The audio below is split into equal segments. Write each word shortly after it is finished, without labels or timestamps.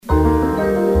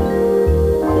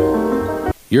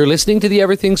You're listening to the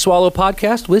Everything Swallow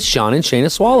podcast with Sean and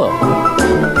Shayna Swallow.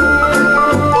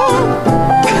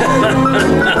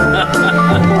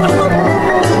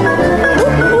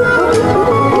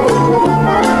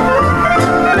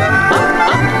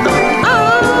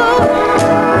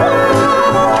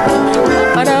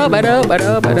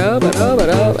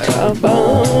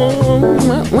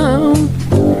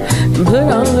 Put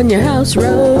on your house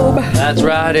robe. That's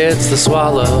right, it's the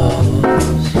Swallows.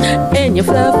 And your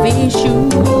fluffy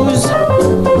shoes.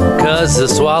 'Cause the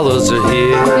Swallows are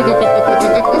here.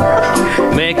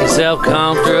 Make yourself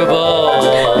comfortable.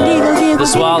 The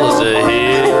Swallows are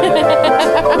here.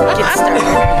 Get started.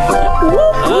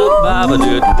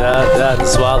 The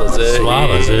Swallows are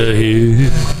Swallows are here.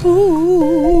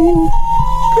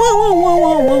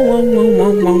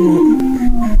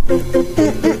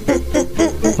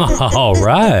 All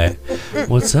right.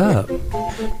 What's up?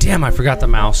 Damn, I forgot the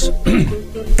mouse.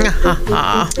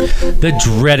 The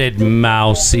dreaded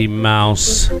mousy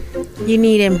mouse. You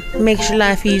need him. Makes your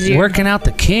life easier. Working out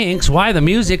the kinks. Why the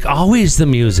music? Always the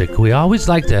music. We always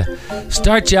like to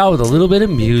start you out with a little bit of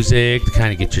music to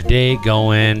kind of get your day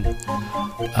going.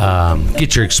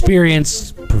 Get your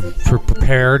experience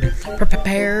prepared.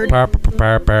 Prepared.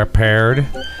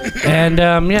 And,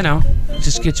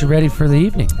 just get you ready for the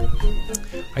evening.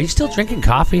 Are you still drinking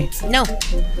coffee? No.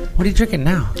 What are you drinking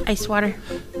now? Ice water.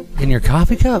 In your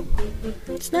coffee cup?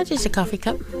 It's not just a coffee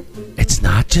cup. It's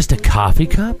not just a coffee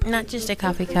cup? Not just a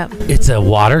coffee cup. It's a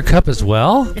water cup as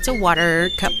well? It's a water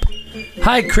cup.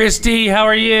 Hi, Christy. How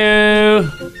are you?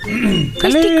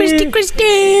 Christy.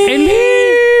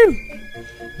 Hello.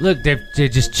 Look, they're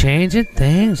just changing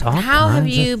things. How have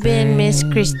you been, Miss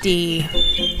Christy?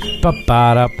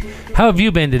 Ba-ba-da. How have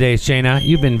you been today, Shayna?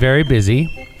 You've been very busy.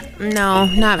 No,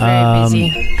 not very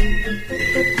busy.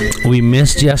 We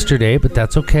missed yesterday, but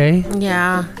that's okay.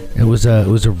 Yeah. It was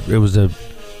a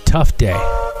tough day.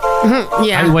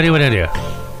 Yeah. What do you want to do?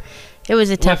 It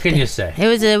was a tough. What can you say?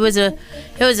 It was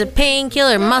a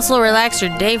painkiller, muscle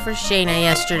relaxer day for Shayna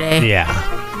yesterday. Yeah.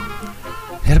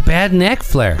 Had a bad neck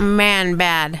flare. Man,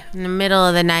 bad in the middle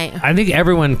of the night. I think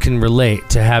everyone can relate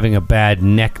to having a bad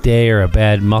neck day or a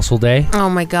bad muscle day. Oh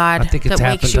my God! I think it's that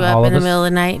happened wakes you to up all in of the us. middle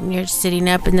of the night and you're sitting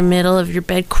up in the middle of your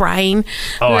bed crying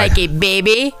Oh, like a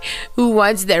baby who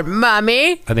wants their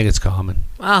mommy. I think it's common.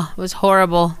 Oh, it was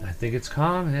horrible. I think it's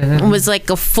common. It was like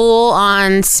a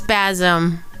full-on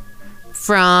spasm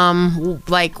from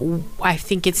I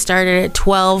think it started at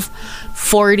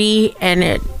 12:40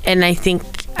 and I think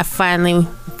I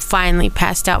finally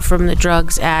passed out from the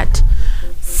drugs at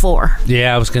 4.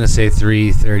 Yeah, I was gonna say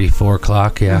 3:30, 4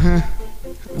 o'clock. Yeah.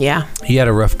 Mm-hmm. Yeah. You had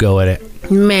a rough go at it.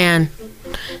 Man,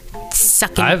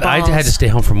 sucking balls. I had to stay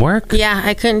home from work. Yeah,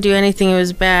 I couldn't do anything. It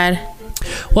was bad.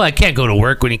 Well, I can't go to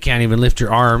work when you can't even lift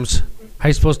your arms. How are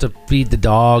you supposed to feed the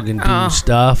dog and do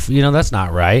stuff? That's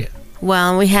not right.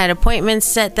 Well, we had appointments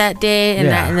set that day, and,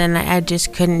 Yeah. and then I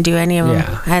just couldn't do any of them.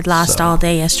 Yeah, I had lost all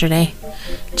day yesterday.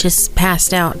 Just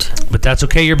passed out. But that's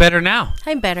okay. You're better now.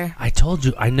 I'm better. I told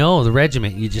you. I know the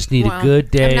regiment. You just need Well, a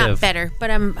good day I'm not of. better, but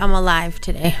I'm alive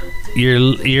today.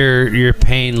 Your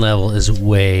pain level is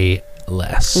way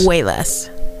less. Way less.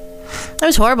 It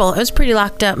was horrible. It was pretty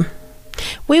locked up.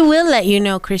 We will let you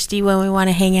know, Christy, when we want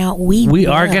to hang out. We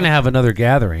are will. going to have another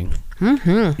gathering.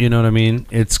 Mm-hmm. You know what I mean?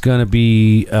 It's going to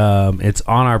be. It's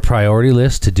on our priority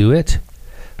list to do it.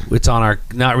 It's on our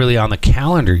not really on the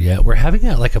calendar yet. We're having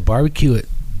a barbecue at.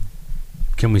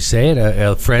 Can we say it?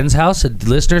 A friend's house, a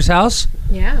listener's house.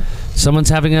 Yeah. Someone's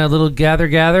having a little gather.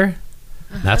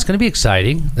 That's going to be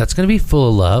exciting. That's going to be full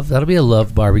of love. That'll be a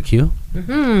love barbecue.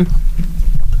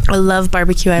 Mm-hmm. I love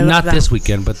barbecue. I love Not that. this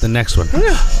weekend, but the next one.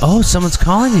 Oh, someone's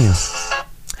calling you.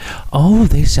 Oh,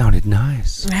 they sounded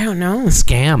nice. I don't know.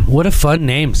 Scam. What a fun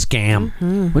name, Scam.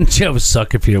 Wouldn't you have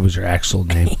suck if it was your actual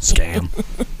name, Scam?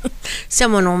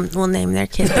 Someone will name their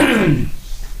kid that.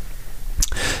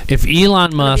 If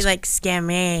Elon It'll Musk, be like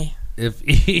Scammy with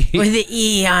with the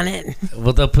E on it.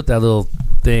 well, they'll put that little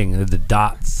thing, the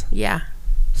dots. Yeah.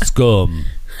 Scum.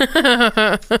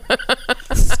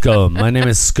 Scum. My name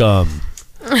is Scum.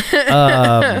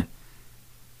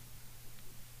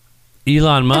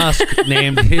 Elon Musk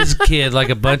named his kid like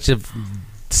a bunch of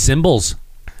symbols.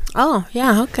 Oh,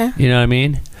 yeah, okay. You know what I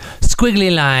mean?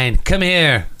 Squiggly line, come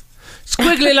here.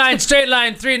 Squiggly line, straight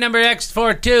line, 3 number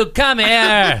X42, come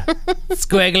here.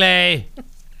 Squiggly.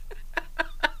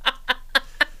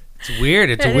 It's weird.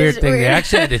 It's a weird thing. They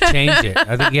actually had to change it.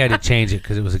 I think he had to change it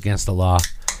because it was against the law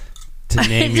to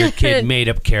name your kid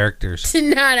made-up characters. To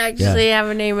not actually have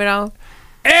a name at all.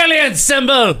 Alien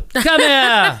symbol, come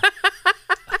here.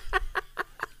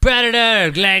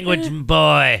 Predator, language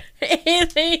boy.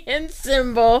 Alien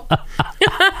symbol.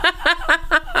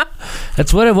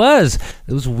 That's what it was.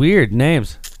 It was weird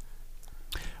names.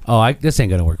 Oh, this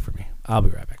ain't gonna work for me. I'll be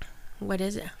right back. What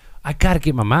is it? I gotta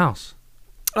get my mouse.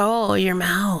 Oh, your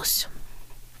mouse.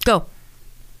 Go.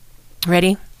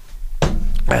 Ready?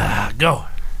 Go.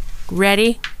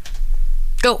 Ready?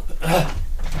 Go.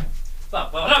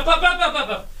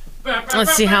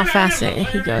 Let's see how fast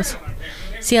he goes.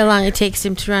 See how long it takes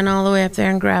him to run all the way up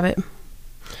there and grab it.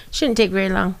 Shouldn't take very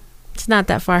long. It's not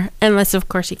that far. Unless, of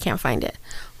course, he can't find it,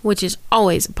 which is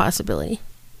always a possibility.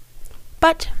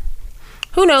 But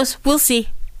who knows? We'll see.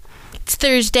 It's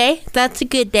Thursday. That's a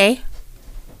good day.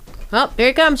 Oh, here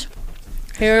it comes.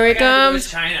 Here it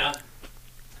comes. China.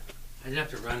 I didn't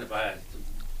have to run to buy a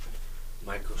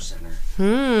Micro Center.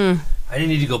 I didn't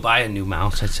need to go buy a new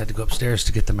mouse. I just had to go upstairs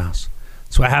to get the mouse.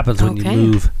 That's what happens when you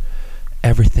move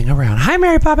everything around. Hi,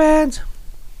 Mary Poppins.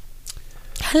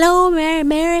 Hello,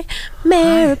 Mary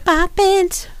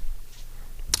Poppins.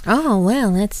 Oh, well,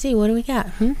 let's see. What do we got?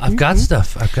 I've got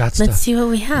stuff. Let's see what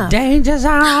we have. Danger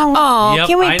zone. Oh, Yep,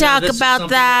 can we I know talk this is about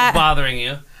something that? that's bothering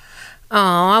you. Oh,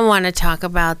 I want to talk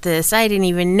about this. I didn't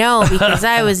even know because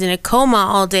I was in a coma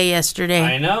all day yesterday.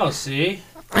 I know, see?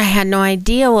 I had no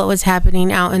idea what was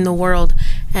happening out in the world,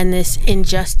 and this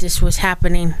injustice was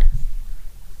happening.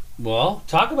 Well,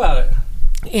 talk about it.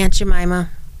 Aunt Jemima.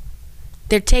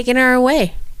 They're taking her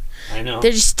away. I know.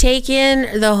 They're just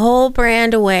taking the whole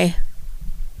brand away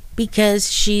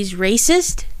because she's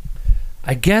racist.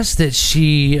 I guess that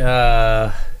she...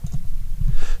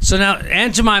 So now,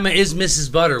 Aunt Jemima is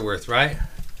Mrs. Butterworth, right?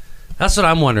 That's what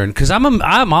I'm wondering, because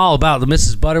I'm all about the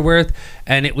Mrs. Butterworth,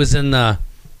 and it was in the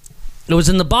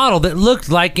bottle that looked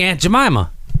like Aunt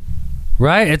Jemima,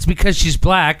 right? It's because she's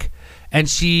black, and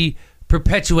she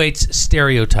perpetuates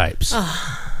stereotypes.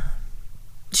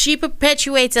 She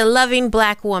perpetuates a loving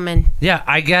black woman. Yeah,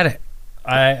 I get it.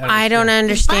 I don't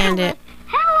understand it.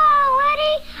 Hello,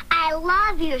 Eddie. I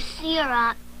love your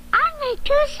syrup. I make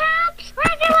 2 syrups,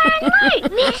 regular and light.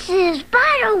 Mrs.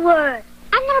 Butterworth.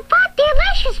 And they're both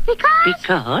delicious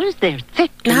Because they're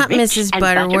thick and Not rich Mrs. and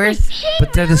Butterworth.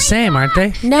 But they're the same, aren't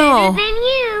they? No, than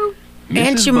you.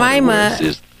 Aunt Jemima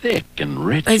is thick and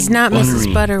rich. is and not buttery.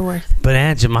 Mrs. Butterworth. But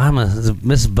Aunt Jemima,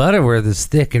 Mrs. Butterworth is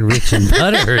thick and rich and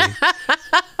buttery.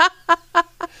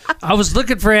 I was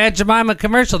looking for Aunt Jemima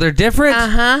commercial. They're different?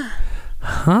 Uh-huh.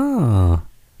 Huh.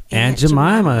 Aunt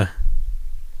Jemima.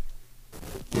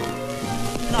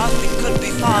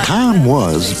 Time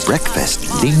was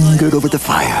breakfast lingered over the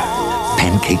fire.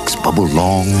 Pancakes bubbled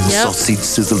long, sausage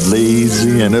sizzled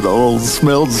lazy, and it all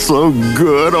smelled so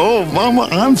good. Oh, Mama,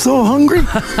 I'm so hungry.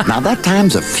 Now that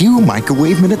time's a few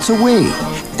microwave minutes away.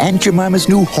 Aunt Jemima's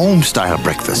new home-style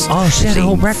breakfast. Oh, she had a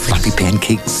whole breakfast. Fluffy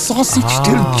pancakes, sausage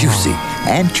still juicy.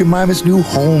 Aunt Jemima's new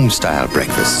home-style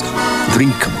breakfast.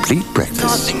 3 complete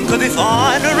breakfasts. Nothing could be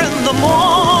finer in the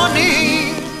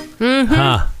morning.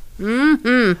 Huh.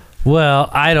 Mm-hmm. Well,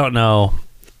 I don't know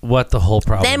what the whole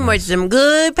problem Them were is. some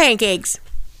good pancakes.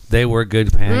 They were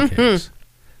good pancakes.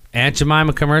 Aunt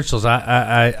Jemima commercials.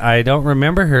 I don't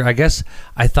remember her. I guess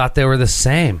I thought they were the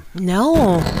same.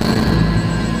 No.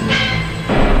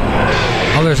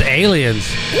 Oh, there's aliens.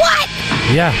 What?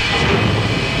 Yeah.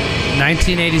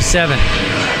 1987.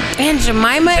 Aunt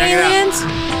Jemima aliens?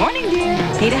 Morning, dear.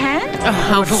 Need a hand? Oh,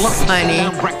 how funny.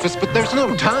 Breakfast, but there's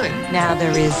no time. Now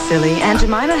there is, silly. Aunt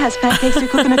Jemima has pancakes you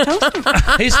cook in a toaster.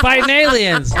 He's fighting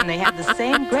aliens. And they have the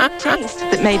same great taste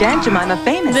that made Aunt Jemima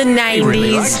famous. The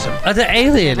 90s. The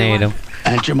alien ate him.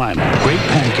 Aunt Jemima, great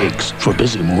pancakes for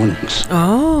busy mornings.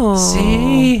 Oh.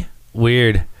 See?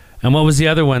 Weird. And what was the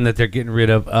other one that they're getting rid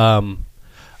of?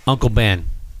 Uncle Ben.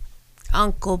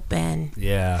 Uncle Ben.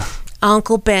 Yeah.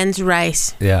 Uncle Ben's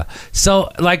rice. Yeah.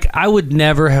 So, like, I would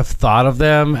never have thought of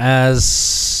them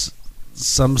as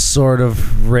some sort of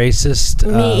racist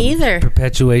Me either.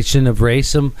 perpetuation of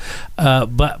racism,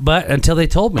 but until they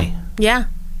told me, Yeah.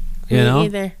 You Me know?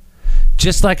 either.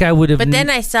 just like I would have. But then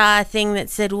I saw a thing that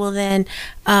said, well, then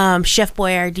Chef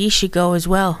Boyardee should go as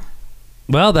well.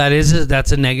 Well,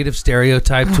 that's a negative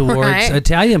stereotype towards Right.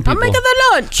 Italian people. I'm making the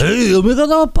lunch. Hey, I'm making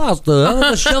the pasta. I'm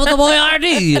the chef of the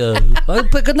Boyardee. I'm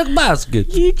picking the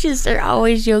basket. You just are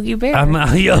always Yogi Bear. I'm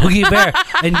a Yogi Bear,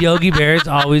 and Yogi Bear is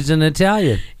always an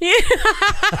Italian.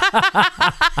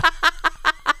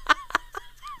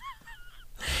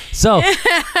 So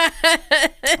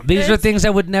these are things I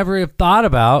would never have thought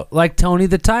about, like Tony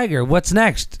the Tiger. What's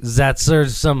next? Is that sort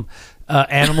of some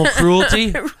animal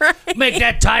cruelty. Right. Make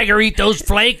that tiger eat those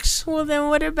flakes. Well, then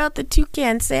what about the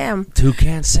Toucan Sam?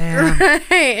 Toucan Sam.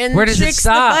 Right, and Where does it Trix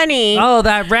stop? the bunny. Oh,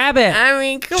 that rabbit. I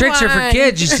mean, come Tricks on. are for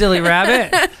kids, you silly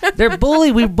rabbit.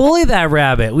 We bully that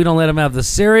rabbit. We don't let him have the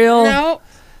cereal. No.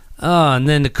 Oh, and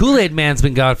then the Kool-Aid Man's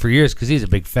been gone for years because he's a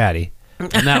big fatty.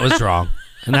 And that was wrong.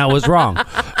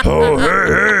 Oh,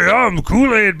 hey, I'm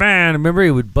Kool-Aid Man. Remember,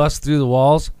 he would bust through the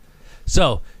walls?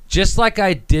 So, just like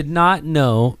I did not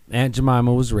know Aunt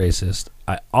Jemima was racist,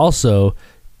 I also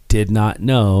did not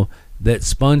know that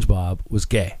SpongeBob was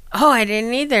gay. Oh, I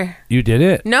didn't either. You did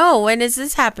it? No, when does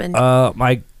this happen?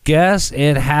 My guess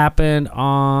it happened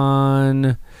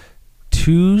on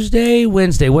Tuesday,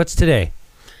 Wednesday. What's today?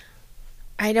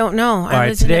 I don't know. right, I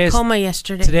was in a coma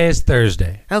yesterday. Today is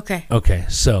Thursday. Okay. Okay,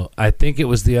 so I think it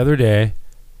was the other day.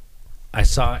 I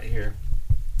saw it here.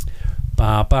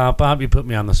 Bob, you put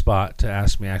me on the spot to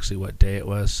ask me actually what day it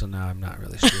was, so now I'm not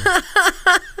really sure.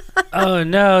 Oh,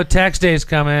 no, tax day's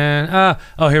coming.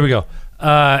 Oh, here we go.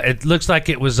 It looks like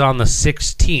it was on the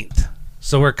 16th,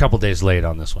 so we're a couple days late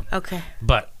on this one. Okay.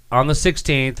 But on the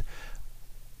 16th,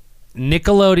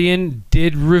 Nickelodeon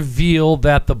did reveal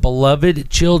that the beloved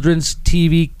children's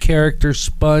TV character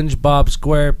SpongeBob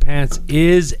SquarePants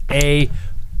is a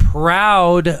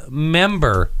proud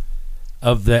member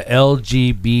of the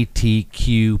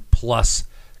LGBTQ plus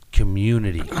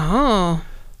community. Oh.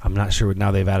 I'm not sure.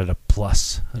 Now they've added a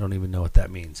plus. I don't even know what that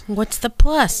means. What's the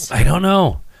plus? I don't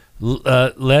know.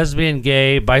 Lesbian,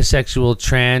 gay, bisexual,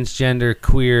 transgender,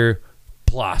 queer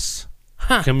plus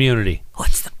community.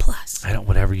 What's the plus? I don't.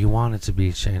 Whatever you want it to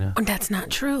be, Shayna. Oh, that's not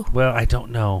true. Well, I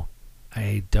don't know.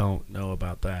 I don't know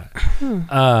about that.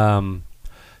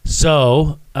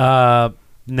 So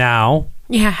now.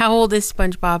 Yeah, how old is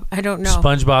SpongeBob? I don't know.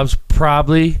 SpongeBob's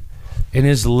probably in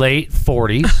his late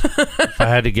 40s, if I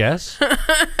had to guess.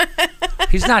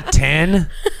 He's not 10.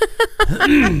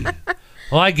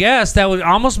 Well, I guess that would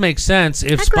almost make sense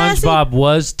if SpongeBob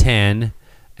was 10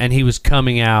 and he was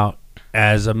coming out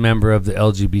as a member of the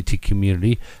LGBT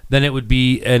community. Then it would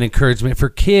be an encouragement for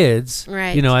kids,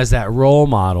 right? You know, as that role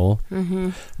model. Mm-hmm.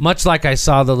 Much like I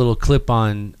saw the little clip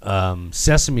on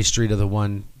Sesame Street of the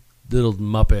one little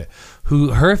Muppet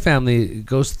who her family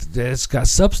has got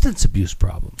substance abuse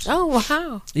problems. Oh,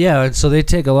 wow. Yeah, and so they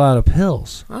take a lot of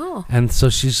pills. Oh. And so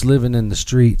she's living in the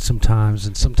street sometimes,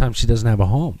 and sometimes she doesn't have a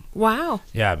home. Wow.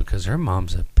 Yeah, because her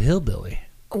mom's a hillbilly.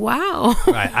 Wow.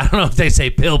 Right. I don't know if they say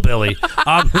pillbilly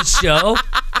on the show,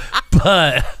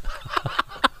 but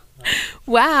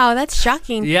wow, that's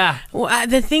shocking. Yeah.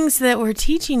 The things that we're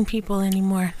teaching people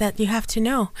anymore that you have to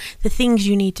know. The things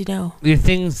you need to know. The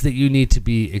things that you need to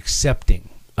be accepting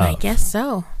of. I guess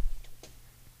so.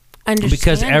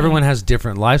 Because everyone has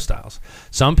different lifestyles.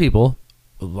 Some people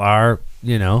are,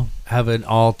 have an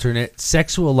alternate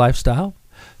sexual lifestyle.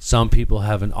 Some people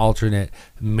have an alternate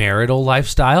marital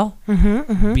lifestyle,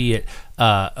 be it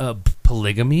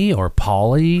polygamy or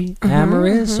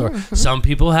polyamorous, or some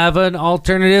people have an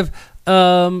alternative,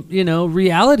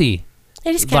 reality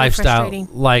it is kind lifestyle. of frustrating.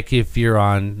 Like if you're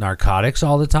on narcotics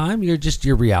all the time, your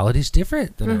reality's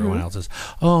different than everyone else's.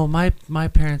 Oh, my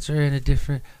parents are in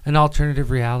an alternative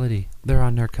reality. They're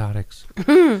on narcotics.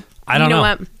 I don't know.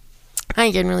 What?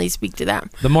 I can really speak to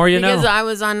that. The more you know. Because I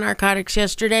was on narcotics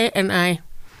yesterday, and I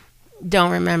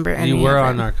don't remember any. You were of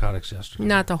on it. narcotics yesterday.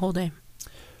 Not the whole day.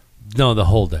 No, the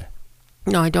whole day.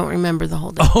 No, I don't remember the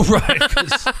whole day. Oh, right.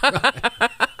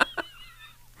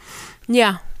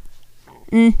 Yeah.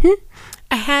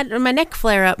 I had my neck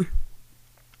flare up.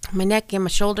 My neck and my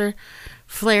shoulder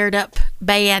flared up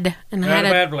bad, and I had a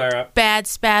bad flare up. Bad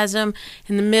spasm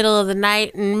in the middle of the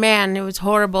night, and man, it was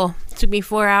horrible. It took me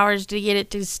 4 hours to get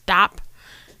it to stop.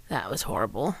 That was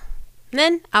horrible. And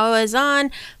then I was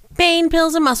on pain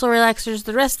pills and muscle relaxers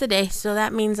the rest of the day, so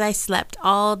that means I slept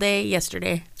all day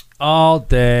yesterday. All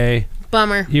day.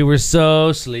 Bummer. You were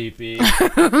so sleepy.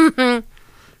 I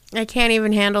can't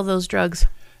even handle those drugs.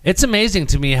 It's amazing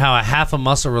to me how a half a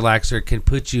muscle relaxer can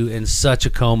put you in such a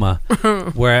coma,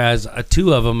 whereas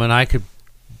two of them and I could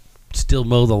still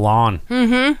mow the lawn.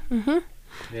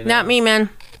 Not me, man.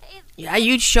 Yeah,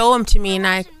 you'd show them to me and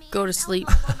I go to sleep.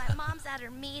 My mom's at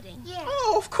her meeting. Yeah.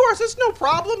 Oh, of course, it's no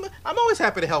problem. I'm always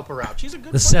happy to help her out. She's a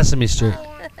good The Sesame Street.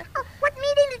 What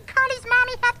meeting did Carly's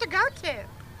mommy have to go to?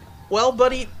 Well,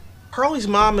 buddy, Carly's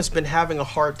mom has been having a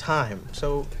hard time.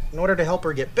 So, in order to help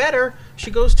her get better,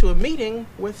 she goes to a meeting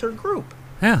with her group.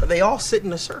 Yeah. They all sit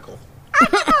in a circle.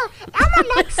 Oh, Elmo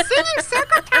likes singing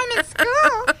circle time in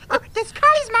school. Oh, does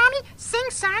Carly's mommy sing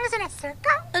songs in a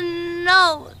circle?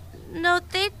 No,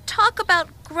 they talk about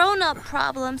grown-up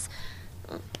problems.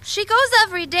 She goes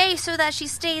every day so that she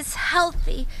stays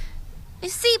healthy. You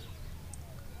see,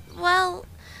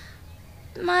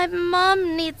 My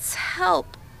mom needs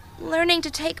help learning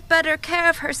to take better care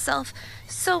of herself,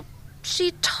 so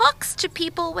she talks to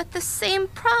people with the same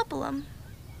problem.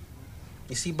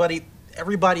 You see, buddy,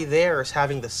 everybody there is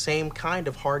having the same kind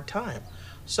of hard time.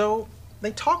 So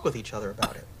they talk with each other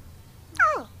about it.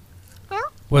 Oh,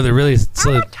 well, Well, they really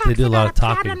they do a lot of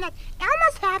talking. That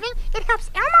Elmo's having. It helps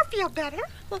Elmo feel better.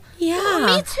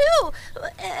 Yeah. Me too.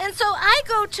 And so I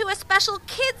go to a special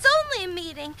kids-only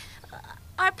meeting.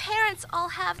 Our parents all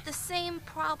have the same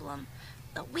problem.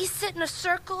 We sit in a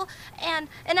circle, and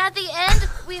at the end,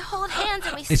 we hold hands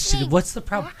and we sing. What's the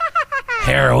problem?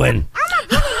 Heroin. Elmo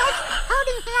really likes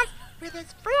holding hands with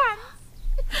his friends.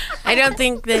 I don't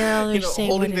think they'll say what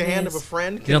holding it the hand is. of a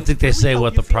friend. You don't think they say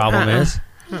what the problem is?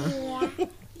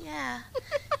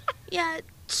 Yeah, it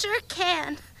sure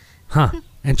can. Huh.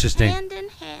 Interesting. Hand in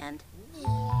hand.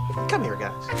 Come here,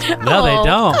 guys. No, they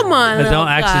don't. Come on, They little don't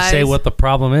actually say guys. what the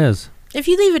problem is. If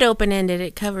you leave it open-ended,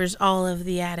 it covers all of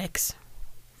the addicts.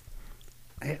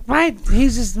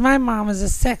 My mom is a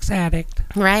sex addict.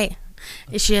 Right.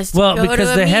 She has to Well, go because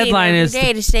to a the meeting headline every is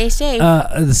day to stay safe.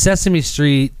 The Sesame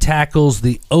Street tackles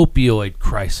the opioid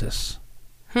crisis.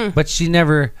 But she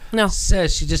never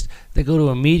says. They go to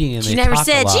a meeting and she they never talk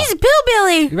said, a lot. she's a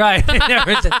pillbilly. Right. They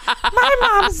never said, my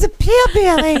mom's a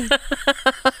pillbilly.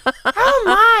 Oh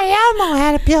my, Elmo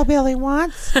had a pillbilly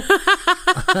once.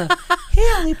 He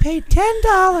only paid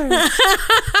 $10.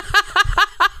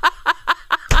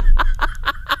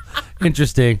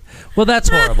 Interesting. Well, that's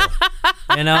horrible.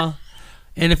 You know?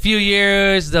 In a few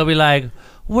years, they'll be like,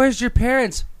 where's your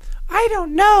parents? I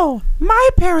don't know. My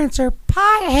parents are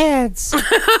potheads.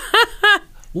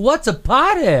 What's a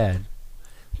pothead?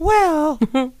 Well,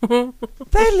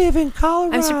 they live in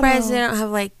Colorado. I'm surprised they don't have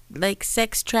like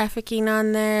sex trafficking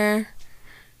on there.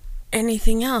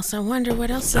 Anything else? I wonder what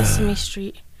else Sesame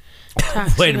Street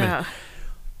talks Wait a about. minute.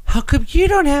 How come you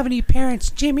don't have any parents,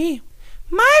 Jimmy?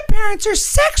 My parents are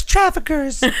sex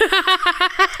traffickers. Yes.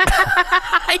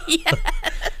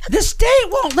 The state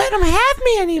won't let them have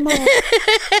me anymore.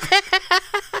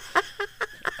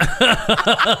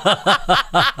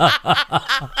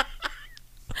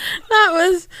 That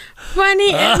was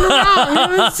funny and wrong. It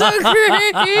was so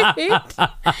great.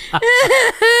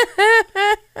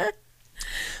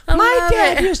 My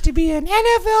dad used to be an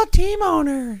NFL team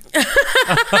owner.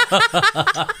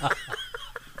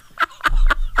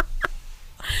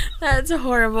 That's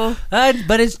horrible.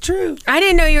 But it's true. I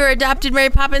didn't know you were adopted, Mary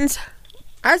Poppins.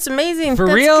 That's amazing. For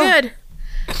That's real? good.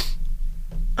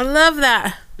 I love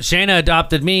that. Shayna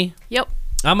adopted me. Yep.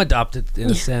 I'm adopted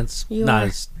in a sense. you Not are.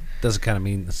 as doesn't kind of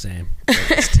mean the same. But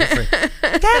it's different.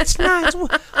 That's nice.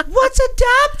 What's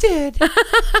adopted?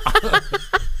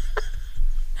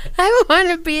 I want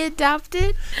to be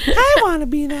adopted. I want to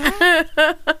be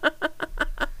that.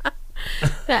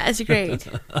 That's great.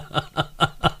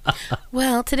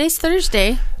 Well, today's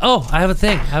Thursday. Oh, I have a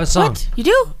thing. I have a song. What? You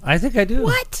do? I think I do.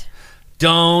 What?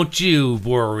 Don't you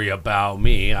worry about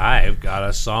me. I've got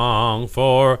a song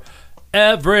for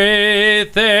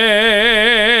everything.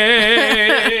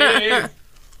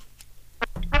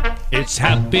 It's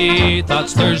Happy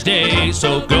Thoughts Thursday,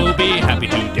 so go be happy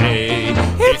today.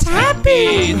 It's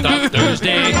Happy Thoughts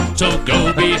Thursday, so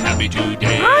go be happy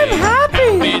today. I'm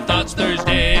happy. Happy Thoughts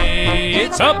Thursday.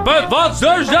 It's Happy Thoughts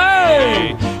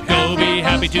Thursday. Go be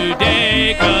happy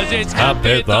today, 'cause it's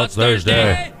Happy Thoughts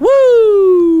Thursday. Woo!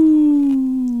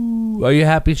 Are you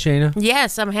happy, Shayna?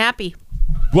 Yes, I'm happy.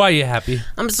 Why are you happy?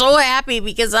 I'm so happy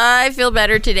because I feel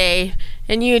better today.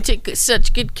 And you took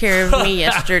such good care of me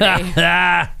yesterday.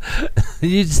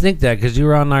 You just think that because you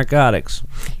were on narcotics.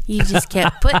 You just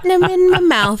kept putting them in my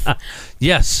mouth.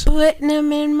 Yes. Putting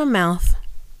them in my mouth.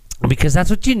 Because that's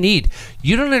what you need.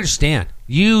 You don't understand.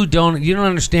 You don't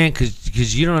understand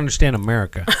because you don't understand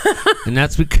America. And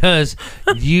that's because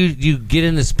you get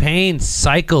in this pain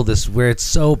cycle where it's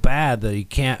so bad that you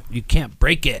can't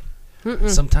break it.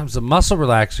 Sometimes the muscle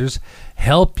relaxers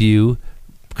help you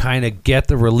kind of get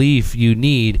the relief you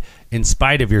need in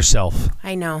spite of yourself.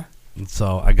 I know. And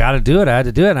so I got to do it. I had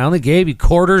to do it. I only gave you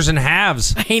quarters and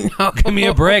halves. I know. Give me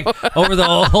a break. Over the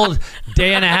whole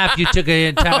day and a half, you took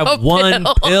one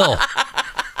pill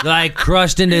that I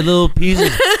crushed into little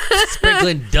pieces,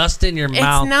 sprinkling dust in your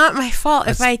mouth. It's not my fault.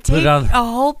 If I Let's put take it on. a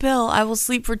whole pill, I will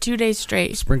sleep for 2 days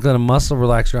straight. Sprinkling a muscle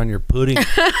relaxer on your pudding.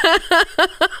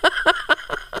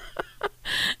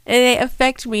 They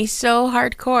affect me so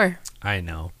hardcore. I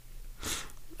know.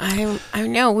 I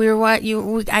know.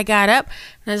 I got up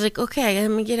and I was like, okay,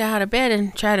 let me get out of bed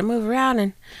and try to move around.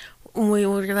 And we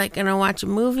were like gonna watch a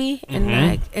movie,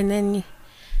 and and then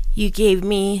you gave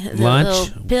me the Lunch,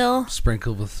 little pill.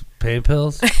 sprinkled with Pain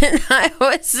pills? I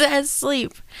was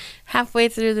asleep halfway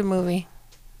through the movie.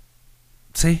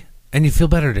 See? And you feel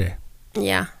better today.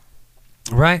 Yeah.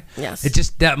 Right? Yes. It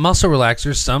just, that muscle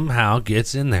relaxer somehow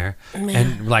gets in there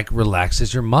and like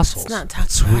relaxes your muscles. Let's not talk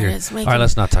it's about weird. it. It's making, all right,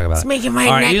 let's not talk about it's it. making my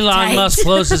all right, neck Elon tight. Musk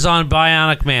closes on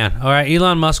Bionic Man. All right,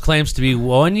 Elon Musk claims to be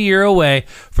 1 year away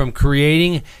from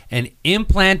creating and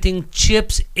implanting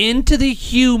chips into the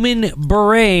human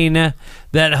brain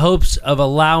that hopes of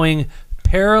allowing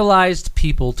paralyzed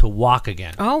people to walk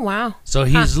again. Oh, wow. So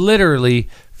he's literally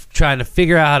trying to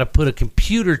figure out how to put a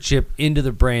computer chip into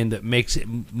the brain that makes it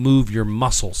move your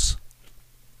muscles.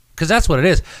 Because that's what it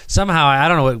is. Somehow, I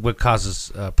don't know what causes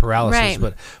paralysis,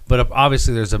 Right. but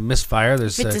obviously there's a misfire.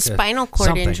 There's If it's a spinal cord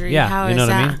something. injury, Yeah, how you know is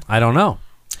what I that? mean? I don't know.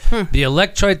 The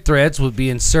electrode threads would be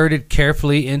inserted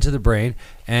carefully into the brain,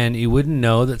 and you wouldn't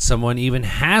know that someone even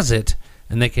has it,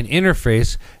 and they can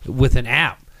interface with an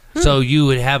app. So you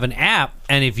would have an app,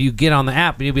 and if you get on the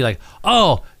app, you'd be like,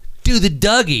 oh, do the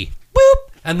Dougie. Boop.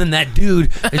 And then that dude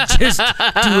is just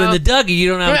doing the Dougie. You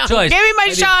don't have a choice. Give me my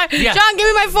Sean. Yeah. Sean, give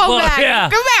me my phone back. Yeah.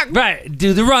 Come back. Right.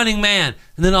 Do the running man.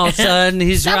 And then all of a sudden,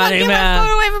 he's Someone running get man. my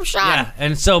phone away from Sean. Yeah.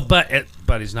 And so, but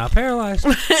he's not paralyzed.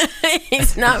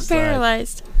 He's not It's like-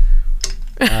 paralyzed.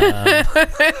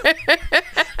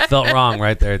 Felt wrong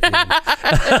right there at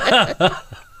the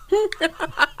end.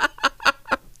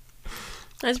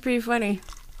 That's pretty funny.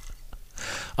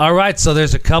 All right, so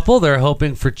there's a couple. They're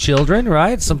hoping for children,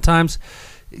 right? Sometimes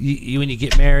you when you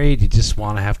get married, you just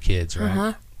want to have kids, right?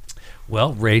 Uh-huh.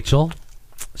 Well, Rachel,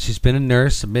 she's been a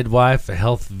nurse, a midwife, a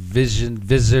health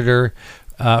visitor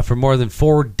for more than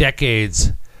 4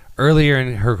 decades. Earlier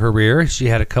in her career, she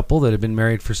had a couple that had been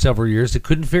married for several years that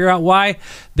couldn't figure out why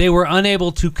they were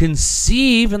unable to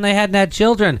conceive and they hadn't had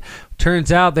children.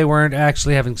 Turns out they weren't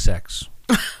actually having sex.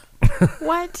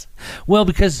 What? Well,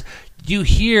 because you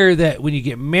hear that when you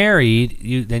get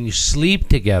married, then you sleep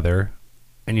together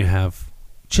and you have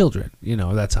children. You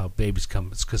know, that's how babies come.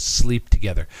 It's because sleep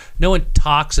together. No one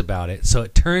talks about it. So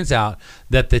it turns out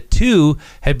that the two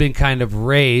had been kind of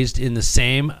raised in the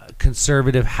same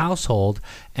conservative household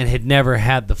and had never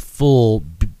had the full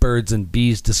birds and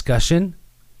bees discussion.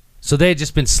 So they had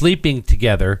just been sleeping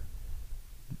together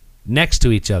next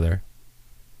to each other,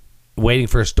 waiting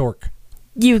for a stork.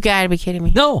 You've got to be kidding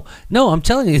me. No, I'm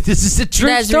telling you, this is a true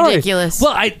That's story. ridiculous.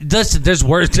 Well, there's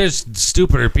worse, there's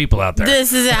stupider people out there.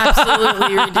 This is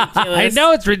absolutely ridiculous. I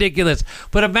know it's ridiculous,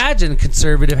 but imagine a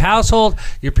conservative household.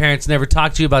 Your parents never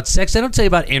talk to you about sex. They don't tell you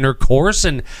about intercourse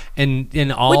and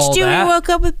all Which do that. you woke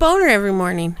up with boner every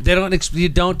morning? They don't. You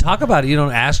don't talk about it. You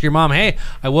don't ask your mom, "Hey,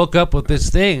 I woke up with this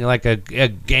thing, like a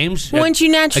games." Wouldn't you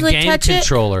naturally a game touch it?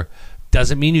 controller?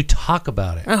 Doesn't mean you talk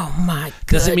about it. Oh my god!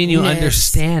 Doesn't mean you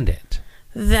understand it.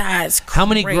 That's crazy. How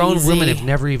many grown women have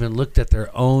never even looked at their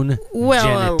own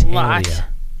Well, genitalia? a lot.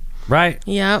 Right?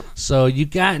 Yep. So you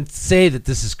can't say that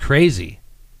this is crazy.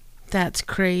 That's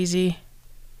crazy.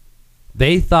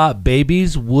 They thought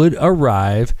babies would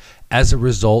arrive as a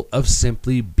result of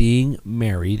simply being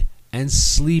married and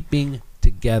sleeping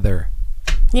together.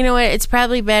 You know what? It's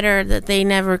probably better that they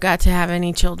never got to have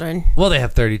any children. Well, they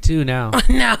have 32 now.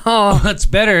 No. That's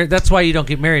better. That's why you don't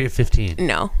get married at 15.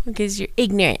 No, because you're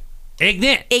ignorant.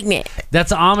 Ignorant.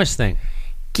 That's an Amish thing.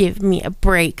 Give me a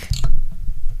break.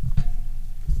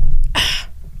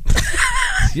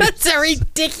 That's a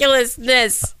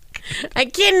ridiculousness. I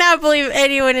cannot believe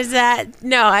anyone is that.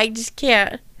 No, I just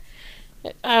can't.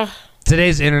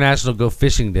 Today's International Go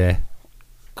Fishing Day.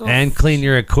 And Clean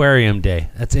Your Aquarium Day.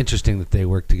 That's interesting that they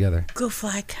work together. Go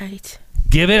fly a kite.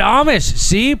 Give it Amish.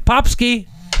 See? Popsky.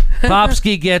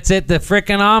 Popsky gets it. The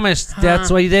frickin' Amish. That's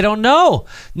why they don't know.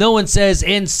 No one says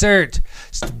insert.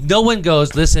 No one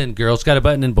goes, listen, girls got a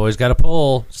button and boys got a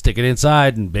pole. Stick it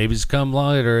inside and babies come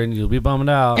later and you'll be bummed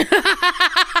out.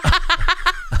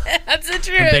 That's the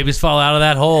truth. And babies fall out of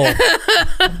that hole.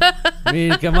 I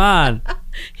mean, come on.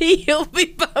 You'll be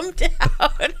bummed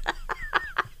out.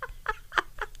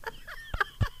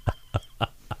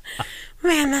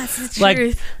 Man, that's the truth.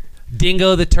 Like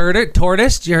Dingo the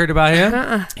tortoise. You heard about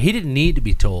him? He didn't need to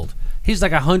be told. He's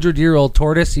like 100-year-old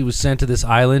tortoise. He was sent to this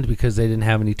island because they didn't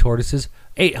have any tortoises.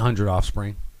 800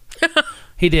 offspring.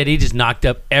 He did. He just knocked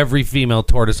up every female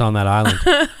tortoise on that island.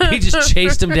 He just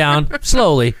chased them down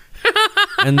slowly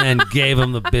and then gave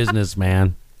them the business,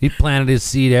 man. He planted his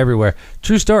seed everywhere.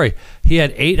 True story. He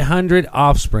had 800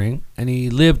 offspring, and he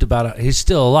lived he's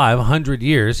still alive, 100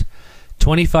 years.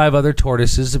 25 other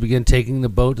tortoises began taking the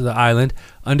boat to the island,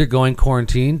 undergoing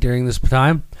quarantine during this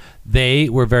time. They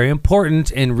were very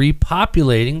important in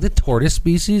repopulating the tortoise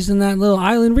species in that little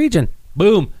island region.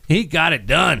 Boom. He got it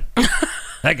done.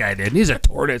 That guy did. He's a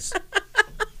tortoise.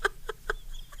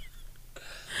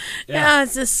 Yeah,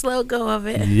 it's a slow go of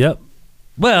it. Yep.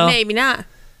 Well, Maybe not.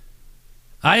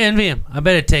 I envy him. I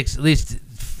bet it takes at least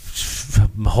a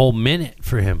whole minute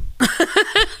for him.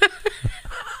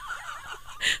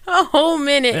 A whole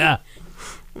minute. Yeah.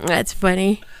 That's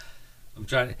funny. I'm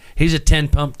trying. He's a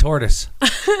 10-pump tortoise.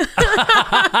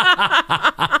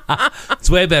 It's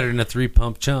way better than a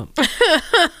 3-pump chump.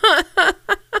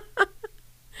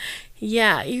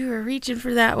 Yeah, you were reaching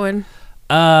for that one.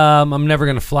 I'm never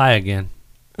gonna fly again.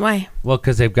 Why? Well,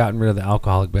 because they've gotten rid of the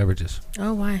alcoholic beverages.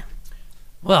 Oh, why?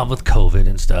 Well, with COVID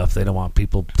and stuff, they don't want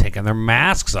people taking their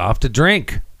masks off to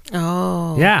drink.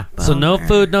 Oh. Yeah. So no bummer.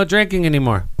 food, no drinking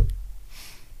anymore.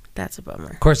 That's a bummer.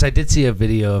 Of course, I did see a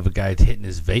video of a guy hitting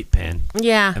his vape pen.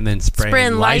 Yeah. And then spraying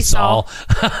Spraying Lysol.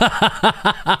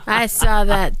 I saw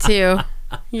that too.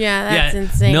 Yeah, that's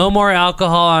insane. No more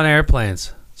alcohol on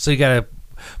airplanes. So you gotta.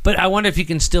 But I wonder if you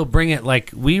can still bring it.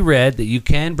 Like we read that you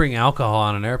can bring alcohol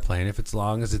on an airplane if it's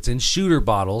long as it's in shooter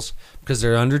bottles because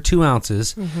they're under 2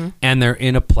 ounces and they're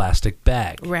in a plastic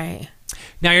bag. Right.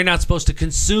 Now you're not supposed to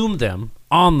consume them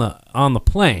on the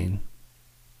plane,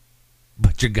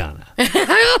 but you're gonna.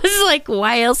 I was like,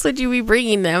 why else would you be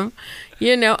bringing them?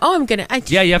 You know,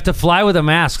 Yeah, you have to fly with a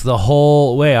mask the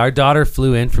whole way. Our daughter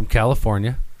flew in from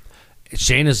California.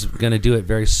 Shane is going to do it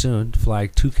very soon, fly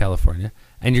to California,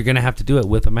 and you're going to have to do it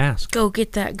with a mask. Go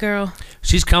get that girl.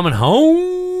 She's coming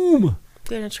home.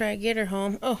 Gonna try to get her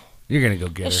home. Oh, You're going to go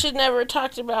get I her. should never have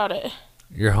talked about it.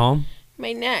 You're home?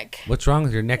 My neck. What's wrong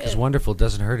with your neck? Is wonderful. It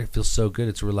doesn't hurt. It feels so good.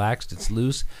 It's relaxed. It's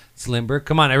loose. It's limber.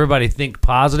 Come on, everybody, think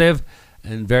positive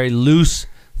and very loose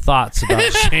thoughts about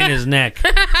Shayna's neck.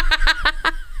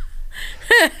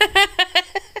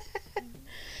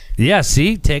 Yeah,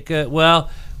 see?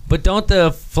 But don't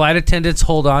the flight attendants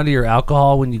hold on to your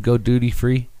alcohol when you go duty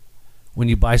free? When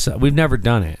you buy something? We've never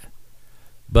done it.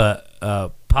 But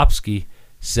Popsky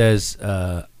says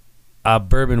a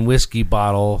bourbon whiskey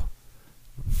bottle,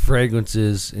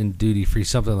 fragrances in duty free,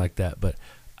 something like that. But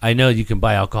I know you can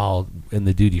buy alcohol in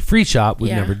the duty free shop.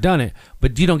 We've never done it.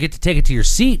 But you don't get to take it to your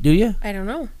seat, do you? I don't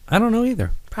know. I don't know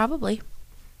either. Probably.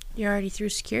 You're already through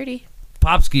security.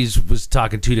 Popsky's was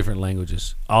talking 2 different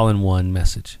languages, all in one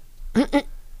message.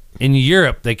 In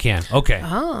Europe, they can. Okay.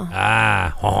 Oh.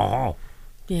 Oh.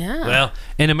 Yeah. Well,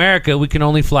 in America, we can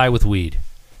only fly with weed.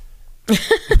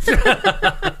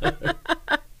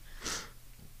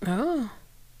 Oh.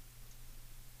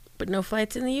 But no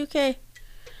flights in the UK.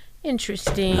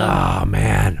 Interesting. Oh,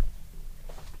 man.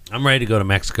 I'm ready to go to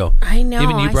Mexico. I know.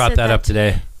 Even you brought that up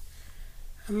today.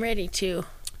 I'm ready to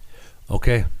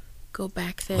Okay. go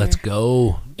back there. Let's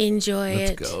go. Enjoy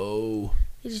it. Let's go.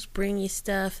 They just bring you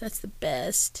stuff. That's the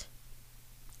best.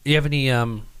 You have any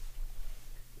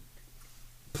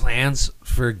plans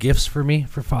for gifts for me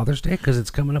for Father's Day? Because it's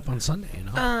coming up on Sunday, you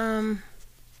know.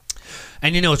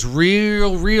 And you know it's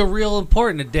real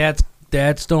important that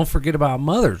dads don't forget about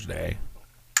Mother's Day.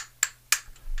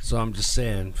 So I'm just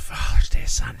saying Father's Day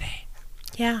is Sunday.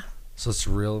 Yeah. So it's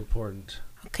real important.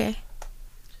 Okay.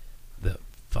 That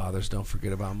fathers don't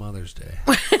forget about Mother's Day.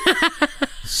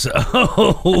 So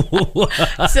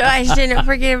I shouldn't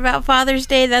forget about Father's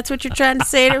Day. That's what you're trying to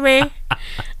say to me?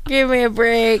 Give me a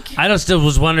break. I just still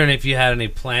was wondering if you had any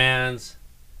plans,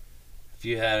 if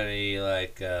you had any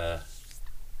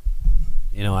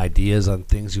ideas on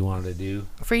things you wanted to do.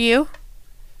 For you?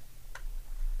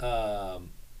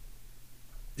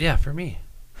 Yeah, for me.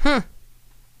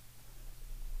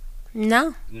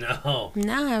 No. No.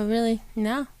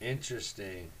 No.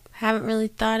 Interesting. Haven't really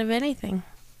thought of anything.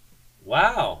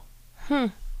 Wow.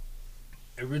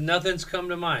 Nothing's come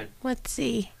to mind. Let's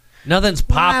see. Nothing's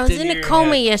popped I was into in a your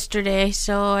coma head. yesterday,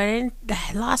 so I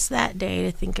lost that day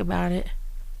to think about it.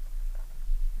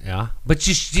 Yeah, but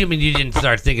you didn't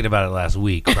start thinking about it last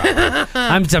week, probably.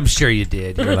 I'm sure you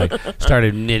did. You're like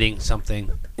started knitting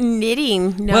something.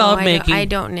 Knitting? No, well, I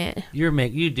don't knit.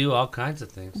 You do all kinds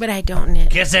of things. But I don't knit.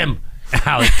 Kiss him,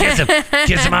 Allie. Kiss him.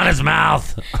 Kiss him on his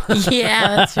mouth.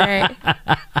 Yeah, that's right.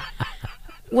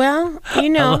 Well, you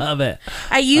know, I love it.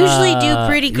 I usually do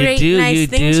pretty great, nice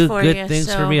things for you. You do good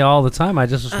things for me all the time. I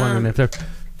just was wondering if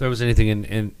there was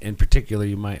anything in particular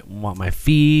you might want my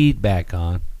feedback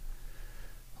on.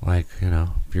 Like,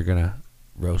 if you're going to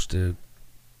roast a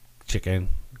chicken.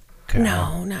 Cow,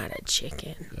 no, not a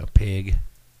chicken. A pig.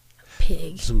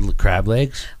 Some crab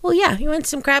legs. Well, yeah. You want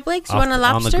some crab legs? You want a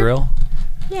lobster? On the grill?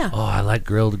 Yeah. Oh, I like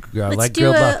grilled. Let's do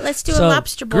a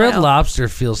lobster boil. Grilled lobster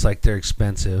feels like they're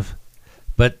expensive.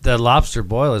 But the lobster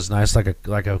boil is nice, like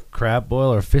a crab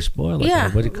boil or a fish boil. Like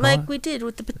yeah, what do you call like it? we did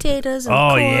with the potatoes. And Oh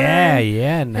the corn.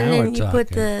 yeah. Now And we're then you talking. put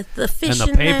the fish and the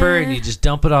in paper, there. and you just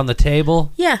dump it on the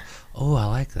table. Yeah, Oh, I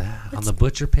like that. On the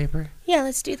butcher paper. yeah.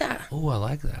 Let's do that Oh, I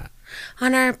like that.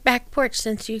 on our back porch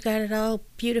since you got it all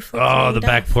beautiful. Oh, the cleaned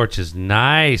back up. porch is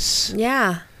nice.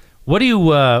 Yeah. What do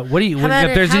you How if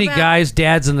about there's any how about- guys,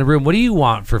 dads in the room, what do you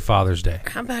want for Father's Day?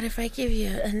 How about if I give you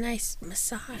a nice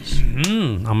massage?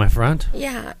 On my front?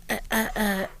 Yeah,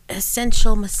 a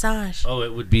essential massage. Oh,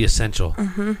 it would be essential.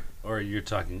 Mm-hmm. Or you're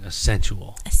talking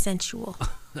essential. Essential.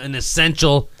 An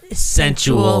essential, Sensual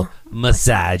sensual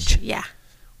massage Yeah,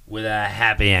 with a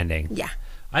happy ending. yeah.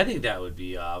 I think that would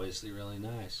be obviously really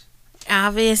nice.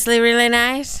 Obviously, really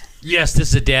nice. Yes, this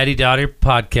is a daddy-daughter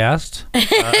podcast.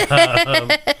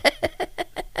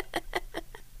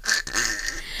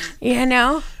 You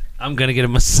know? I'm gonna get a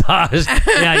massage.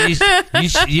 Yeah,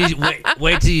 you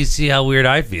wait till you see how weird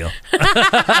I feel.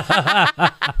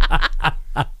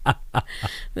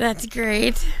 That's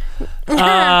great.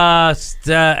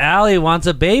 Allie wants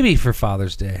a baby for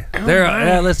Father's Day.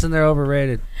 Listen, they're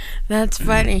overrated. That's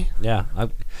funny. Yeah,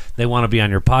 they want to be on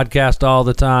your podcast all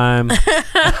the time.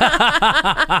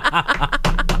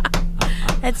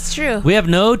 That's true. We have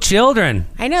no children.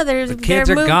 I know they're Kids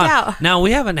are moved gone. out. Now,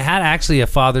 we haven't had actually a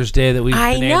Father's Day that we've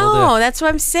I been know. able to. That's what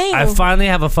I'm saying. I finally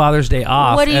have a Father's Day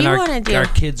off. What do and you our, wanna do? Our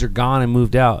kids are gone and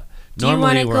moved out. Do you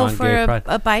Normally want to we're go on for Gay Pride.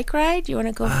 a bike ride? Do you want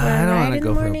to go for I a don't ride want to in go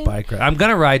the for a morning? bike ride. I'm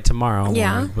going to ride tomorrow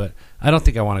Yeah. morning, but I don't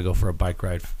think I want to go for a bike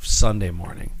ride Sunday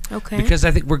morning. Okay. Because I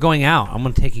think we're going out.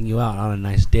 I'm taking you out on a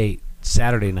nice date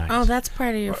Saturday night. Oh, that's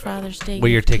part of your Father's Day.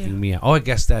 Where you're gift, taking too. me out. Oh, I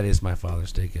guess that is my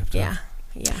Father's Day gift. Yeah.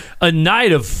 Yeah. A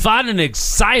night of fun and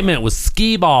excitement with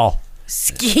skee ball.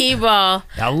 Skee ball.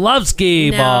 I love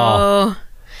skee ball. No.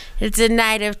 It's a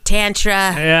night of tantra.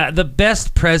 Yeah, the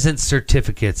best present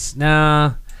certificates.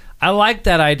 Nah, I like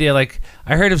that idea. Like,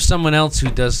 I heard of someone else who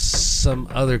does some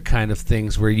other kind of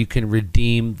things where you can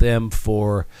redeem them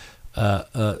for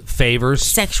favors.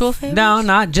 Sexual favors? No,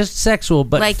 not just sexual,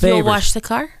 but like favors. you'll wash the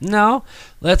car? No.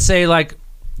 Let's say, like,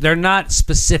 they're not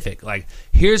specific. Like,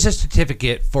 here's a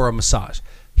certificate for a massage.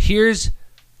 Here's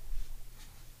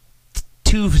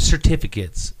 2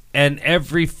 certificates. And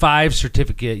every 5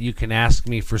 certificate, you can ask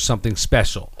me for something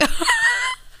special.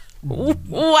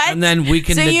 What? And then we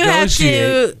can so negotiate. you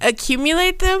have to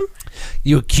accumulate them?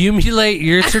 You accumulate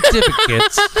your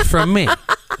certificates from me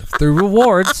through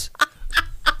rewards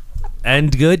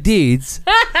and good deeds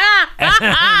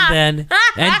and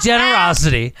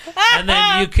generosity. And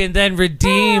then you can then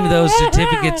redeem those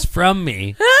certificates from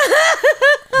me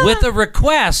with a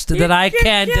request that I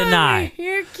can deny.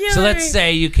 You're killing So let's me.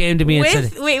 say you came to me and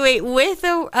said, wait, with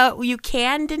a you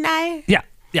can deny? yeah.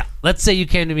 Let's say you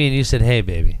came to me and you said, hey,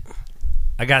 baby,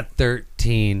 I got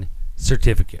 13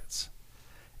 certificates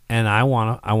and I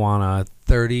want a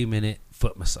 30-minute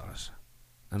foot massage.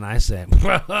 And I say,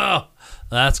 well,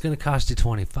 that's going to cost you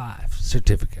 25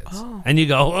 certificates. Oh. And you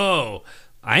go, oh,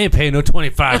 I ain't paying no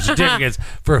 25 certificates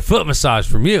for a foot massage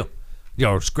from you.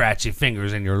 Your scratchy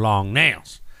fingers and your long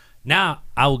nails. Now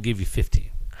I will give you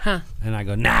 15. Huh. And I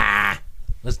go, nah,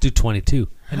 let's do 22.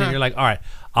 And then you're like, all right,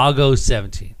 I'll go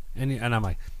 17. And I'm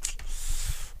like,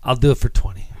 I'll do it for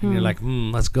 20. And you're like,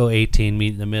 let's go 18,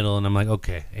 meet in the middle. And I'm like,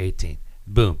 okay, 18.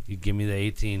 Boom. You give me the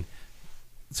 18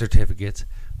 certificates.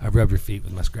 I rub your feet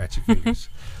with my scratchy fingers.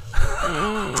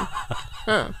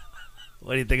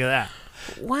 What do you think of that?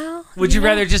 Well, Would you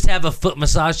rather just have a foot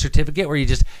massage certificate where you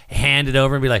just hand it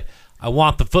over and be like, I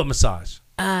want the foot massage?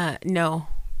 No.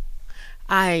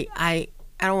 I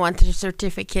don't want the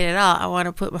certificate at all. I want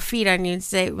to put my feet on you and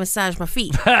say, massage my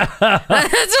feet. That's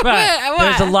what I want.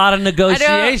 There's a lot of I don't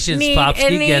negotiations. need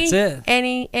Popsky gets it.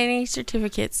 Any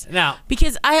certificates. Now,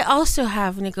 Because I also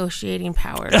have negotiating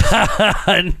powers. no,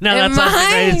 that's what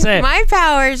I'm ready to say. My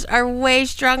powers are way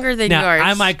stronger than Now, yours.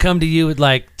 I might come to you with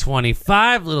like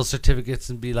 25 little certificates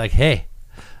and be like, hey,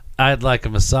 I'd like a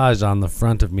massage on the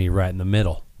front of me right in the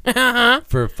middle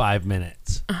for 5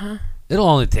 minutes. It'll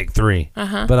only take 3,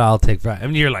 but I'll take 5.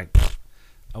 And you're like,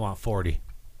 I want 40.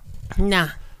 Nah.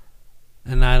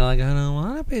 And I'm like, I don't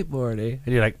want to pay 40.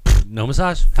 And you're like, no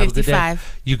massage. Have a good day.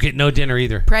 55. You get no dinner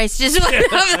either. Price just went up.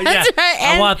 That's Yeah. right.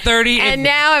 I want 30. And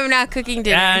now I'm not cooking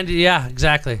dinner. And yeah,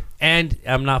 exactly. And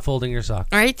I'm not folding your sock.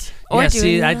 Right? Or Yeah, doing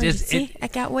see, I I just- I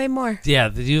got way more.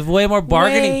 Yeah, you have way more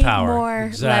bargaining way power. more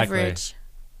Exactly. leverage.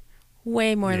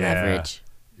 Way more Yeah. leverage.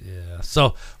 Yeah.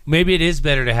 So maybe it is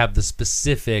better to have the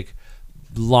specific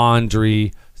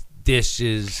laundry,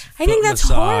 dishes. I think foot that's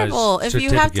massage horrible if you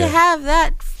have to certificate. have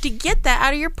that to get that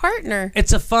out of your partner.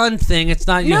 It's a fun thing. It's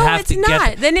not you No, have it's to not.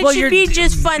 get. Then it Well, should you're- be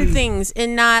just fun things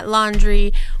and not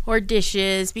laundry or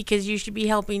dishes because you should be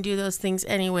helping do those things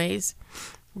anyways.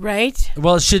 Right?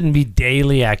 Well, it shouldn't be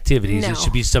daily activities. No. It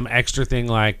should be some extra thing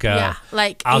like. Yeah.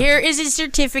 Like, I'll- here is a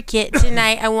certificate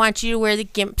tonight. I want you to wear the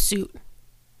GIMP suit.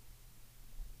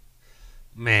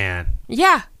 Man,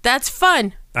 Yeah, that's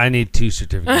fun. I need 2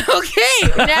 certificates.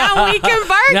 Okay, now we can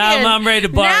bargain. Now I'm ready to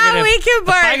bargain. Now we can If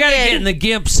I gotta get bargain. in the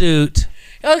GIMP suit.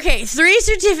 Okay, 3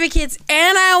 certificates,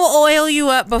 and I will oil you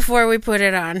up before we put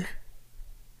it on.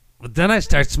 But then I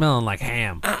start smelling like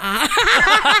ham.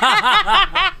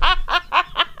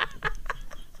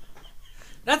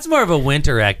 That's more of a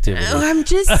winter activity. Oh, I'm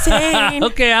just saying.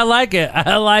 Okay, I like it.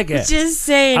 I like it. Just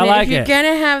saying. I like if you're it.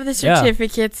 gonna have the Yeah.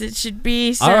 certificates, it should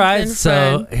be something All right, fun.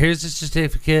 so here's the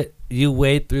certificate. You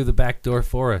wade through the backdoor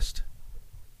forest.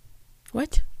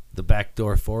 What? The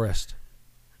backdoor forest.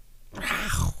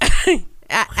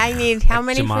 I need how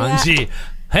many for that? Jumanji.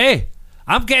 Hey,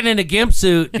 I'm getting in a GIMP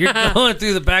suit. You're going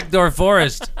through the backdoor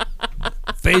forest.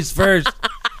 Face first.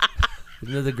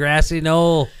 Into the grassy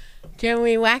knoll. Can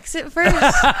we wax it first?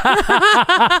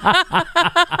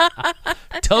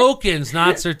 Tokens,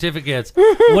 not certificates.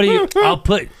 What do you?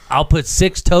 I'll put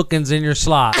 6 tokens in your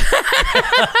slot.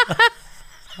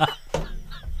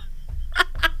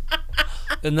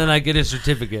 And then I get a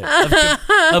certificate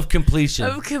of completion.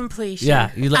 Of completion.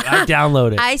 Yeah, I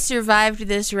download it. I survived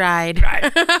this ride.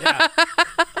 Right. Yeah.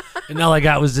 And all I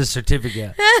got was this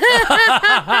certificate.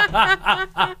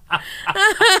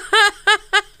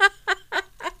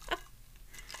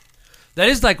 That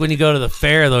is like when you go to the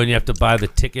fair, though, and you have to buy the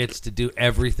tickets to do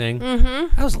everything.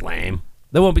 Mm-hmm. That was lame.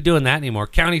 They won't be doing that anymore.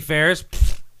 County fairs,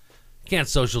 can't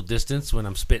social distance when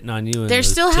I'm spitting on you. They're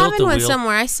still having one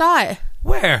somewhere. I saw it.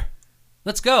 Where?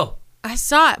 Let's go. I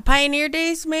saw it. Pioneer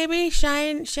Days, maybe?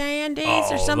 Cheyenne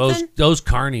Days or something? Those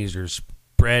carnies are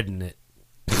spreading it.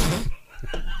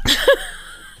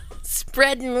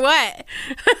 Spreading what?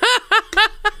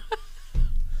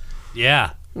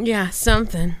 Yeah. Yeah,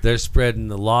 something. They're spreading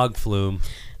the log flume.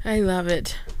 I love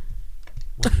it.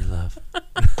 What do you love?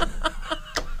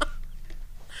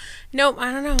 Nope,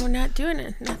 I don't know. We're not doing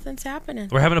it. Nothing's happening.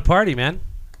 We're having a party, man.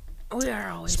 We are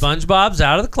always. SpongeBob's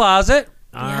out of the closet.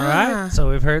 All Yeah. right. So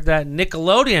we've heard that.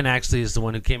 Nickelodeon actually is the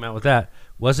one who came out with that.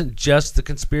 Wasn't just the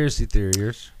conspiracy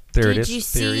theorists. Did you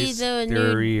see the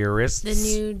theorists?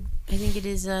 nude? I think it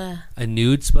is a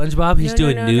nude SpongeBob. He's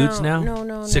doing nudes now. No.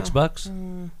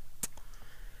 $6.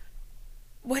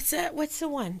 What's that? What's the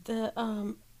one?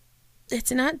 The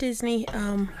it's not Disney.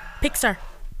 Pixar.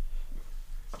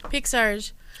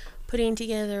 Pixar's putting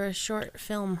together a short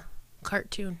film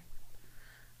cartoon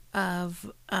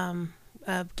of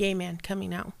a gay man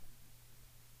coming out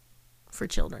for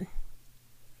children.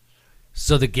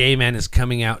 So the gay man is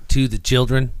coming out to the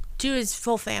children? To his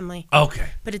full family. Okay.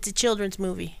 But it's a children's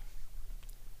movie.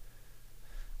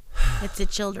 It's a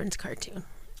children's cartoon.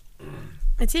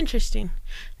 It's interesting.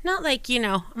 Not like,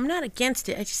 I'm not against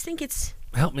it. I just think it's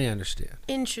Help me understand.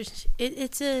 interesting.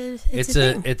 It's a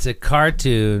thing. It's a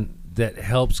cartoon that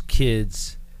helps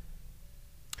kids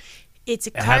It's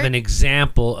a have an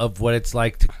example of what it's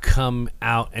like to come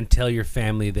out and tell your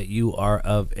family that you are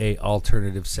of a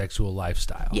alternative sexual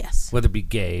lifestyle. Yes. Whether it be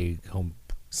gay,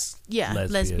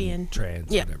 lesbian, trans,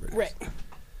 whatever it is. Right.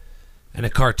 And a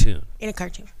cartoon. In a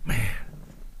cartoon.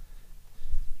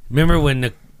 Remember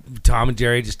when Tom and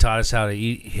Jerry just taught us how to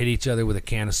hit each other with a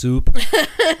can of soup?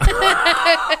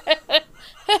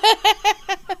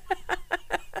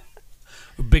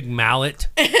 Big mallet.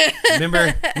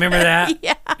 Remember that?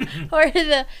 Yeah. Or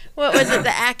what was it? The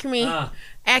Acme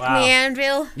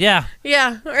anvil. Yeah.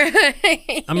 Yeah.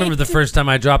 I remember the first time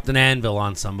I dropped an anvil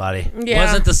on somebody. Yeah.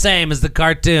 Wasn't the same as the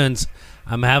cartoons.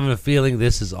 I'm having a feeling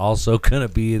this is also going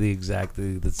to be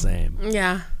exactly the same.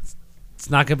 Yeah. It's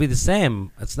not going to be the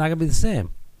same. It's not going to be the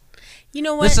same. You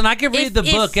know what? Listen, I can read the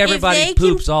book. Everybody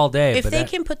poops all day. If but they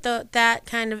can put that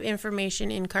kind of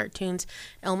information in cartoons,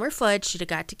 Elmer Fudd should have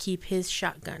got to keep his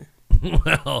shotgun.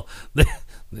 Well,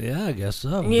 yeah, I guess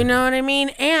so. You know what I mean?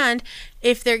 And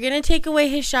if they're going to take away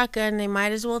his shotgun, they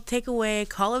might as well take away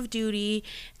Call of Duty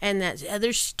and that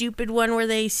other stupid one where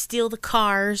they steal the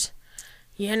cars.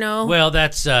 Well,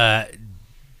 that's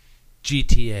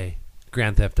GTA,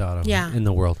 Grand Theft Auto, in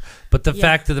the world. But the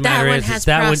fact of the matter is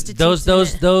that one,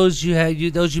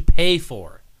 those you pay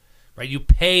for, right? You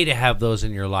pay to have those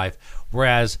in your life,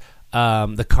 whereas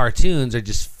the cartoons are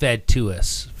just fed to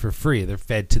us for free. They're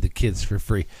fed to the kids for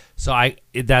free. So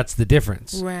that's the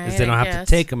difference. Right, is they don't I have guess.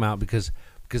 to take them out because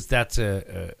that's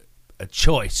a a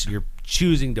choice. You're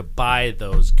choosing to buy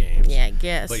those games. Yeah, I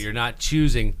guess. But you're not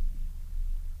choosing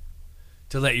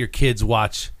to let your kids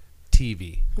watch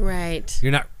TV. Right.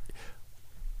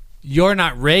 You're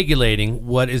not regulating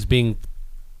what is being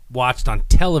watched on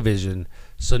television,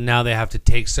 so now they have to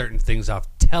take certain things off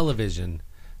television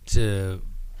to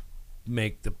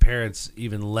make the parents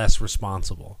even less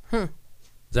responsible. Does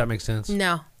that make sense?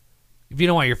 No. If you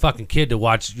don't want your fucking kid to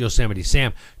watch Yosemite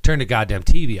Sam, turn the goddamn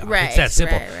TV off. Right, It's that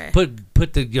simple. right.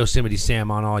 Put the Yosemite Sam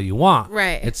on all you want.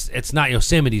 Right. It's not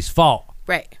Yosemite's fault.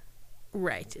 Right.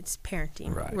 It's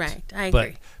parenting. Right. I But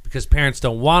agree. because parents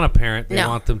don't want a parent, they No.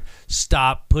 want them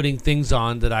stop putting things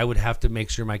on that I would have to make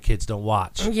sure my kids don't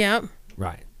watch. Yep.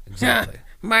 Right. Exactly.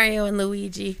 Mario and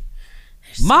Luigi.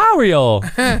 Mario,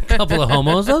 couple of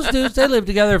homos. Those dudes, they lived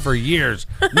together for years.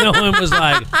 No one was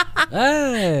like,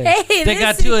 hey, they this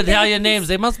got two is- Italian names.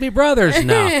 They must be brothers.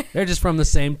 No, they're just from the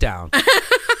same town.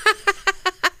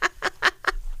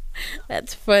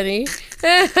 That's funny.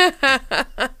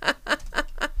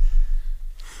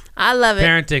 I love it.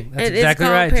 Parenting. That's It is exactly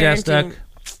called right, Jess parenting. Duck.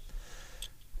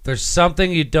 If there's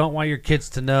something you don't want your kids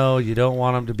to know, you don't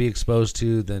want them to be exposed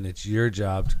to, then it's your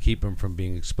job to keep them from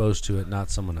being exposed to it,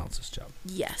 not someone else's job.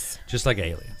 Yes. Just like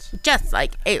aliens. Just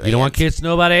like aliens. You don't want kids to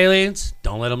know about aliens?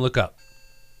 Don't let them look up.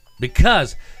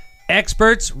 Because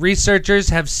experts, researchers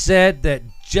have said that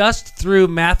just through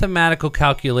mathematical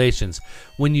calculations,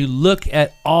 when you look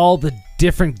at all the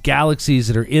different galaxies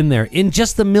that are in there, in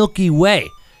just the Milky Way,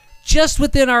 just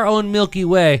within our own Milky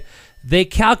Way, they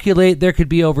calculate there could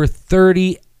be over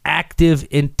 30 active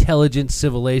intelligent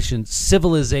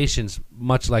civilizations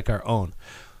much like our own.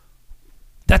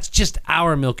 That's just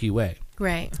our Milky Way.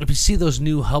 Right. If you see those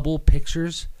new Hubble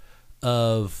pictures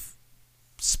of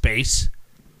space,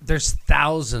 there's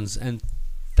thousands and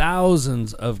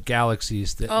thousands of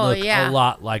galaxies that look a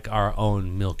lot like our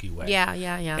own Milky Way. Yeah.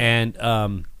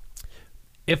 And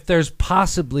if there's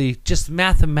possibly, just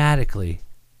mathematically,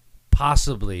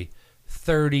 possibly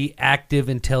 30 active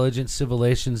intelligent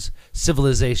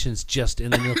civilizations just in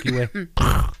the Milky Way,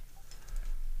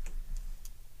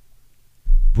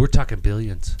 we're talking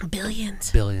billions.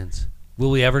 Billions.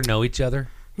 Will we ever know each other?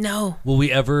 No. Will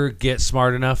we ever get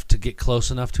smart enough to get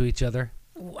close enough to each other?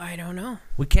 I don't know.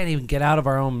 We can't even get out of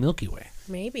our own Milky Way.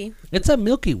 Maybe. It's a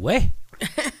Milky Way.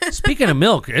 Speaking of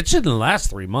milk, it shouldn't last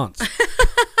 3 months.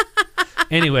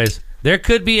 Anyways,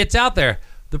 it's out there.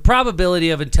 The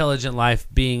probability of intelligent life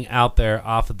being out there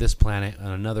off of this planet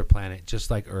on another planet,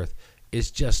 just like Earth, is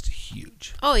just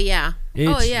huge. Oh, yeah.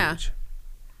 It's yeah. huge.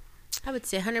 I would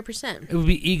say 100%. It would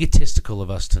be egotistical of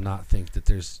us to not think that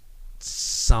there's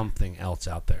something else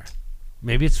out there.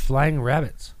 Maybe it's flying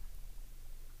rabbits.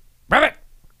 Rabbit!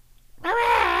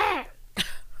 Rabbit! Do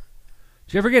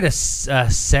you ever get a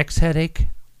sex headache?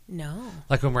 No.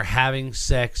 Like when we're having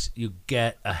sex, you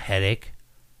get a headache?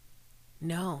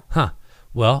 No. Huh.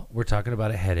 Well, we're talking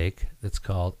about a headache that's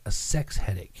called a sex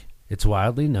headache. It's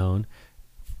widely known.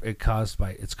 It's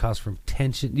caused from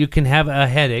tension. You can have a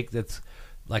headache that's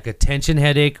like a tension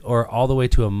headache or all the way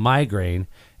to a migraine,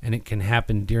 and it can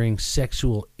happen during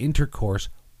sexual intercourse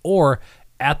or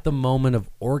at the moment of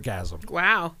orgasm.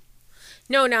 Wow.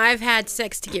 No, I've had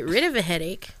sex to get rid of a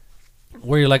headache.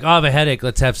 Where you're like, oh, I have a headache,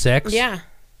 let's have sex? Yeah.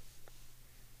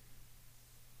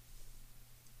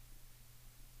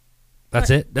 That's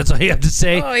it? That's all you have to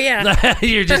say? Oh, yeah.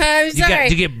 You're just, I'm sorry.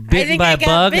 You get bitten by a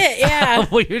bug? Bit, yeah.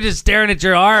 Well, you're just staring at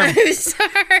your arm. I'm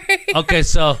sorry. Okay,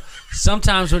 so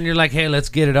sometimes when you're like, hey, let's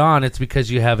get it on, it's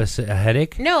because you have a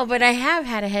headache? No, but I have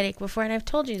had a headache before, and I've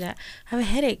told you that. I have a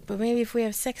headache, but maybe if we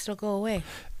have sex, it'll go away.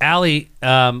 Allie,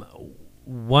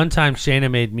 one time Shayna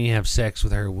made me have sex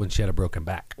with her when she had a broken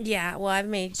back. Yeah, well, I've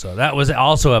made... So that was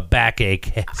also a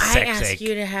backache, I ask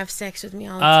you to have sex with me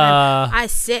all the time. I'm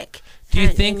sick. Do you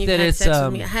think that it's...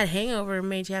 I had a hangover and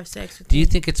made you have sex with me. Do you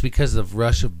think it's because of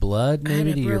rush of blood,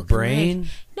 maybe, to your brain?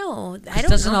 No, I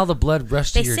don't Doesn't know. all the blood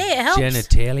rush to your say it helps.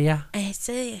 genitalia? I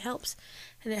say it helps.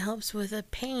 And it helps with a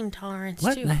pain tolerance,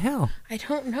 What too. in the hell? I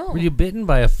don't know. Were you bitten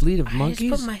by a fleet of monkeys?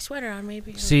 I just put my sweater on,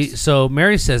 maybe. See, so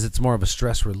Mary says it's more of a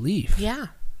stress relief Yeah.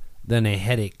 than a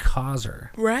headache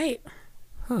causer. Right.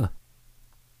 Huh.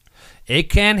 It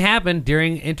can happen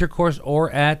during intercourse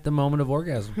or at the moment of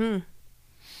orgasm.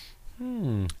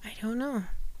 I don't know.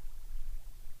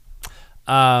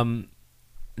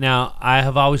 Now, I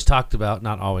have always talked about,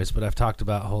 not always, but I've talked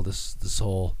about this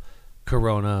whole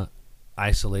corona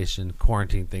isolation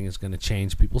quarantine thing is going to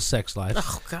change people's sex lives.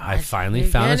 Oh, God. I finally They're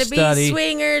found a gonna be study.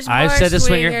 swingers, I've more said the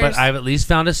swinger, swingers. but I've at least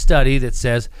found a study that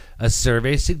says a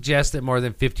survey suggests that more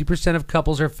than 50% of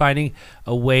couples are finding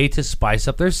a way to spice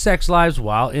up their sex lives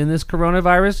while in this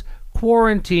coronavirus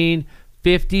quarantine.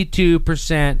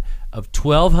 52% of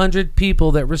 1,200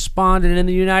 people that responded in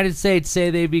the United States say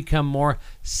they become more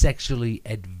sexually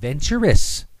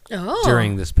adventurous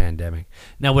during this pandemic.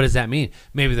 Now, what does that mean?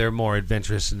 Maybe they're more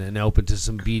adventurous and open to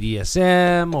some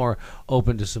BDSM or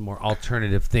open to some more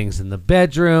alternative things in the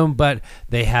bedroom, but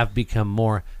they have become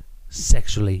more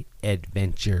sexually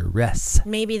adventurous.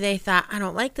 Maybe they thought, I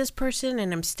don't like this person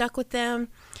and I'm stuck with them,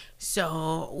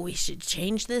 so we should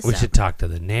change this We should talk to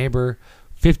the neighbor.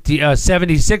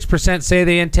 76% say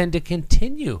they intend to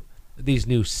continue these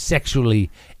new sexually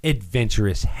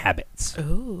adventurous habits.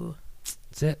 Ooh.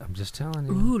 That's it. I'm just telling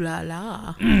you. Ooh la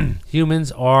la.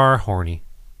 Humans are horny.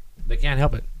 They can't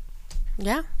help it.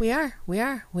 Yeah, we are. We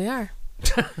are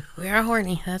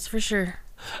horny, that's for sure.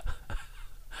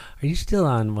 Are you still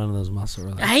on one of those muscle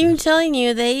relaxers? I'm telling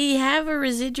you, they have a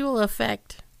residual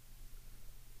effect.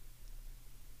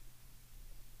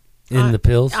 In the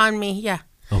pills? On me, yeah.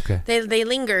 Okay. They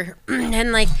linger. And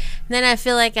then I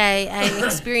feel like I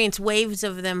experience waves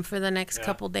of them for the next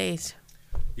couple days.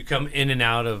 You come in and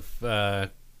out of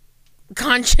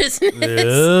consciousness.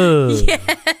 Ugh.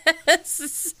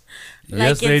 Yes.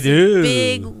 Yes, they do.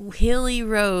 Big hilly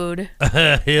road.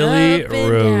 Hilly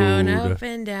road. Up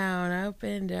and down, up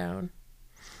and down.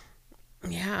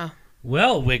 Yeah.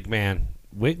 Well,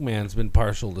 Wigman's been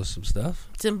partial to some stuff.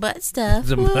 Some butt stuff.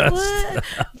 What?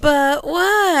 But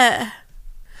what?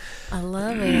 I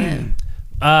love it.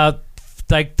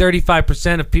 Like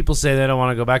 35% of people say they don't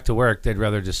want to go back to work. They'd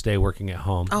rather just stay working at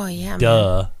home. Oh, yeah.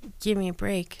 Duh. Man. Give me a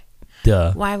break.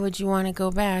 Duh. Why would you want to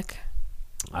go back?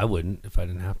 I wouldn't if I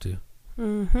didn't have to.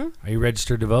 Mm-hmm. Are you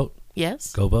registered to vote?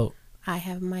 Yes. Go vote. I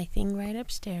have my thing right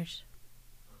upstairs.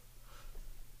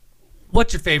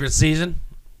 What's your favorite season?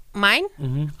 Mine?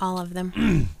 Mm-hmm. All of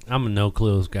them. I'm a no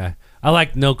clothes guy. I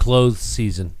like no clothes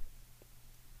season.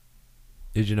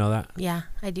 Did you know that? Yeah,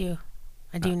 I do.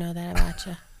 I do know that about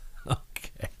you.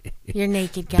 Okay. You're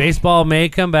naked guy. Baseball may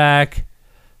come back.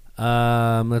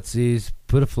 Let's see.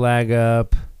 Put a flag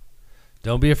up.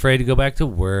 Don't be afraid to go back to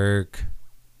work.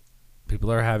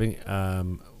 People are having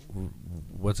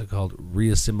what's it called?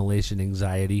 Reassimilation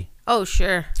anxiety. Oh,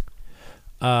 sure.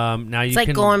 Now it's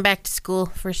like going back to school,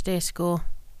 first day of school.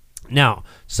 Now,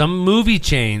 some movie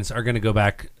chains are going to go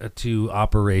back to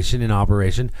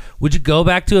operation. Would you go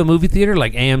back to a movie theater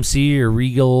like AMC or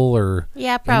Regal or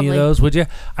probably. any of those? Would you?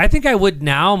 I think I would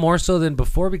now more so than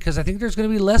before because I think there's going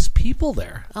to be less people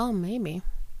there. Oh, maybe.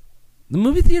 The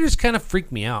movie theaters kind of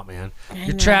freak me out, man.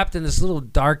 You're trapped in this little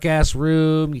dark-ass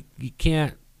room. You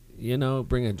can't,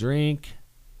 bring a drink.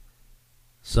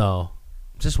 So,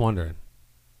 just wondering.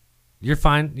 You're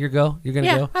fine? You're going to go?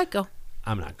 Yeah, I'd go.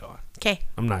 I'm not going. Okay.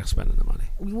 I'm not spending the money.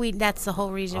 That's the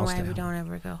whole reason why we don't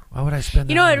ever go. Why would I spend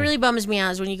that You know what money? really bums me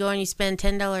out is when you go and you spend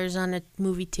 $10 on a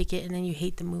movie ticket and then you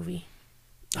hate the movie.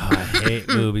 Oh, I hate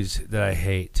movies that I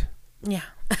hate. Yeah.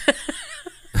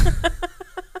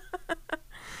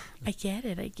 I get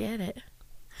it.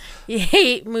 You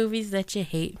hate movies that you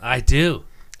hate. I do.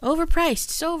 Overpriced.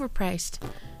 So overpriced.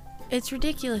 It's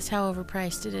ridiculous how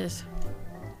overpriced it is.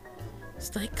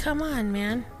 It's like, come on,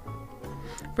 man.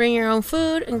 Bring your own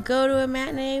food and go to a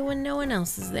matinee when no one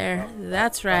else is there.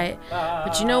 That's right.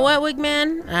 But you know what,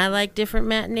 Wigman? I like different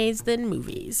matinees than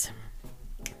movies.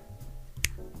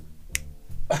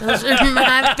 Those are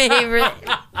my favorite.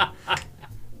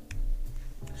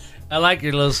 I like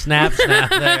your little snap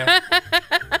there.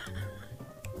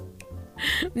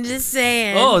 I'm just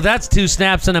saying. Oh, that's 2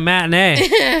 snaps and a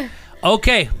matinee.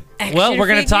 Okay. Well, we're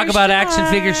going to talk about Action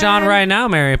Figure Sean right now,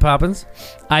 Mary Poppins.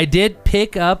 I did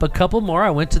pick up a couple more.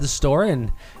 I went to the store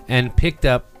and picked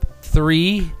up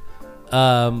 3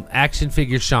 Action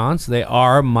Figure Seans. They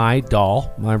are my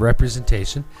doll, my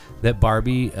representation that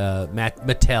Barbie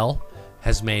Mattel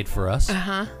has made for us.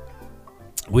 Uh-huh.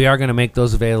 We are going to make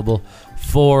those available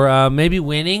for maybe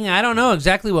winning. I don't know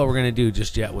exactly what we're going to do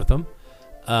just yet with them.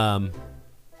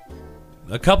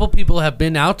 A couple people have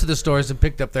been out to the stores and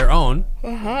picked up their own.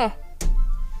 Uh-huh.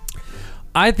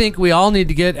 I think we all need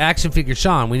to get Action Figure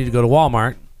Sean. We need to go to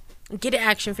Walmart. Get an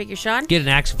Action Figure Sean. Get an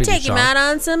Action Figure Sean. Take him out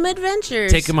on some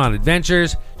adventures. Take him on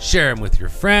adventures. Share him with your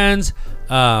friends.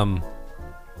 I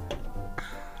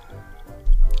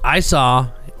saw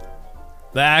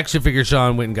the Action Figure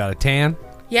Sean went and got a tan.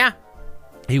 Yeah.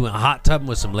 He went hot tubbing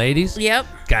with some ladies. Yep.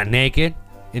 Got naked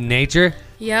in nature.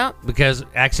 Yep. Because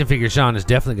Action Figure Sean is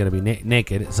definitely going to be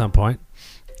naked at some point.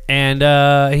 And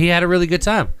he had a really good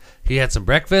time. He had some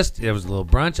breakfast. It was a little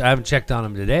brunch. I haven't checked on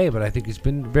him today, but I think he's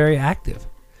been very active.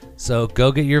 So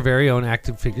go get your very own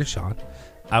Action Figure Sean.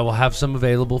 I will have some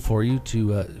available for you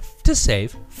to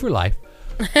save for life.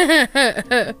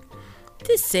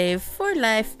 To save for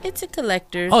life. It's a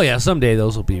collector's. Oh, yeah. Someday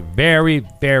those will be very,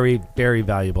 very, very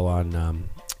valuable on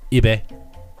eBay.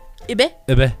 eBay?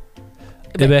 eBay.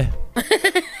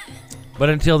 But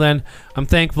until then, I'm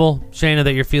thankful, Shayna,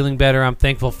 that you're feeling better. I'm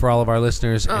thankful for all of our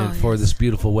listeners and for this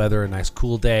beautiful weather, a nice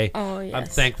cool day. Oh, yes. I'm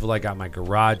thankful I got my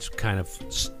garage kind of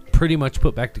pretty much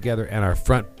put back together, and our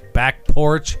front back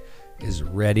porch is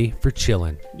ready for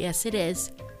chilling. Yes, it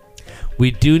is. We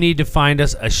do need to find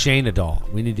us a Shayna doll.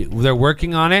 They're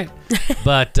working on it,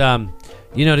 but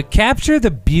to capture the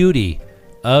beauty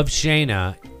of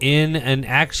Shayna in an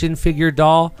action figure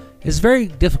doll is very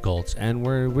difficult, and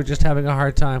we're just having a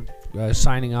hard time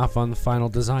signing off on the final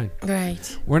design.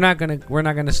 Right. We're not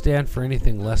gonna stand for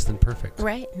anything less than perfect.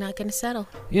 Right. Not gonna settle.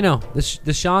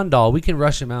 The Sean doll, we can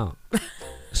rush him out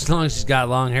as long as he's got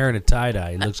long hair and a tie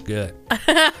dye. He looks good.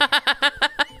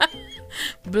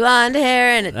 Blonde hair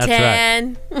and a That's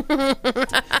tan.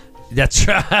 Right. That's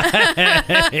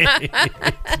right.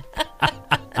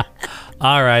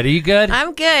 All right. Are you good?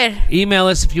 I'm good. Email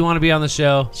us if you want to be on the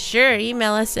show. Sure.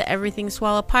 Email us at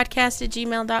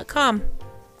everythingswallowpodcast@gmail.com. You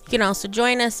can also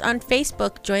join us on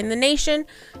Facebook. Join the Nation,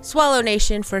 Swallow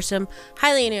Nation, for some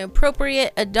highly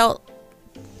inappropriate adult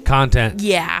content.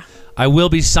 Yeah. I will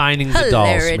be signing the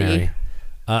dolls, Mary.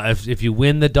 If you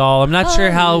win the doll, I'm not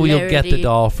sure how you'll get the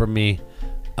doll from me.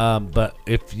 But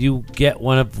if you get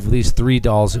one of these 3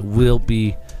 dolls, it will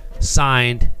be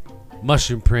signed,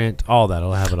 mushroom print, all that.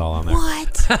 I'll have it all on there.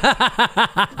 What?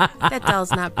 That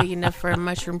doll's not big enough for a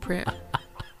mushroom print.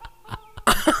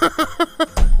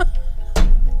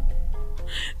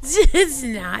 It's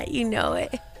not, you know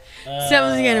it.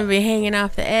 Something's going to be hanging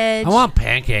off the edge. I want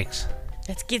pancakes.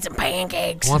 Let's get some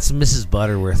pancakes. I want some Mrs.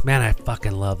 Butterworth. Man, I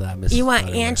fucking love that Mrs. You want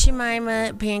Butterworth. Aunt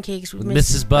Jemima pancakes with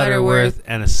Mrs. Butterworth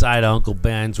and a side of Uncle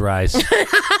Ben's rice.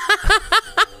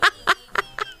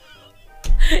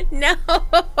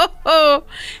 No.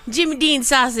 Jimmy Dean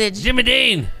sausage. Jimmy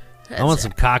Dean. I want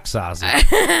some cock sausage.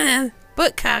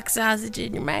 Put cock sausage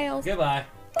in your mouth. Goodbye.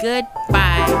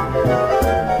 Goodbye.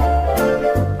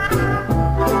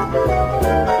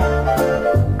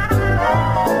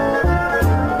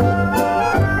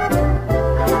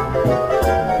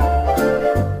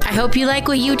 I hope you like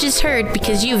what you just heard,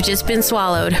 because you've just been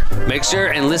swallowed. Make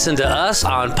sure and listen to us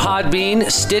on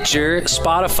Podbean, Stitcher,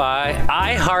 Spotify,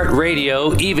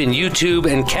 iHeartRadio, even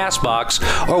YouTube and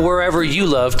CastBox, or wherever you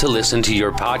love to listen to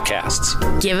your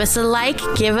podcasts. Give us a like,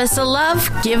 give us a love,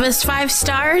 give us 5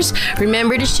 stars.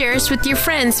 Remember to share us with your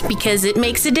friends, because it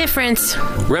makes a difference.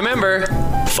 Remember,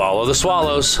 follow the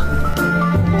swallows.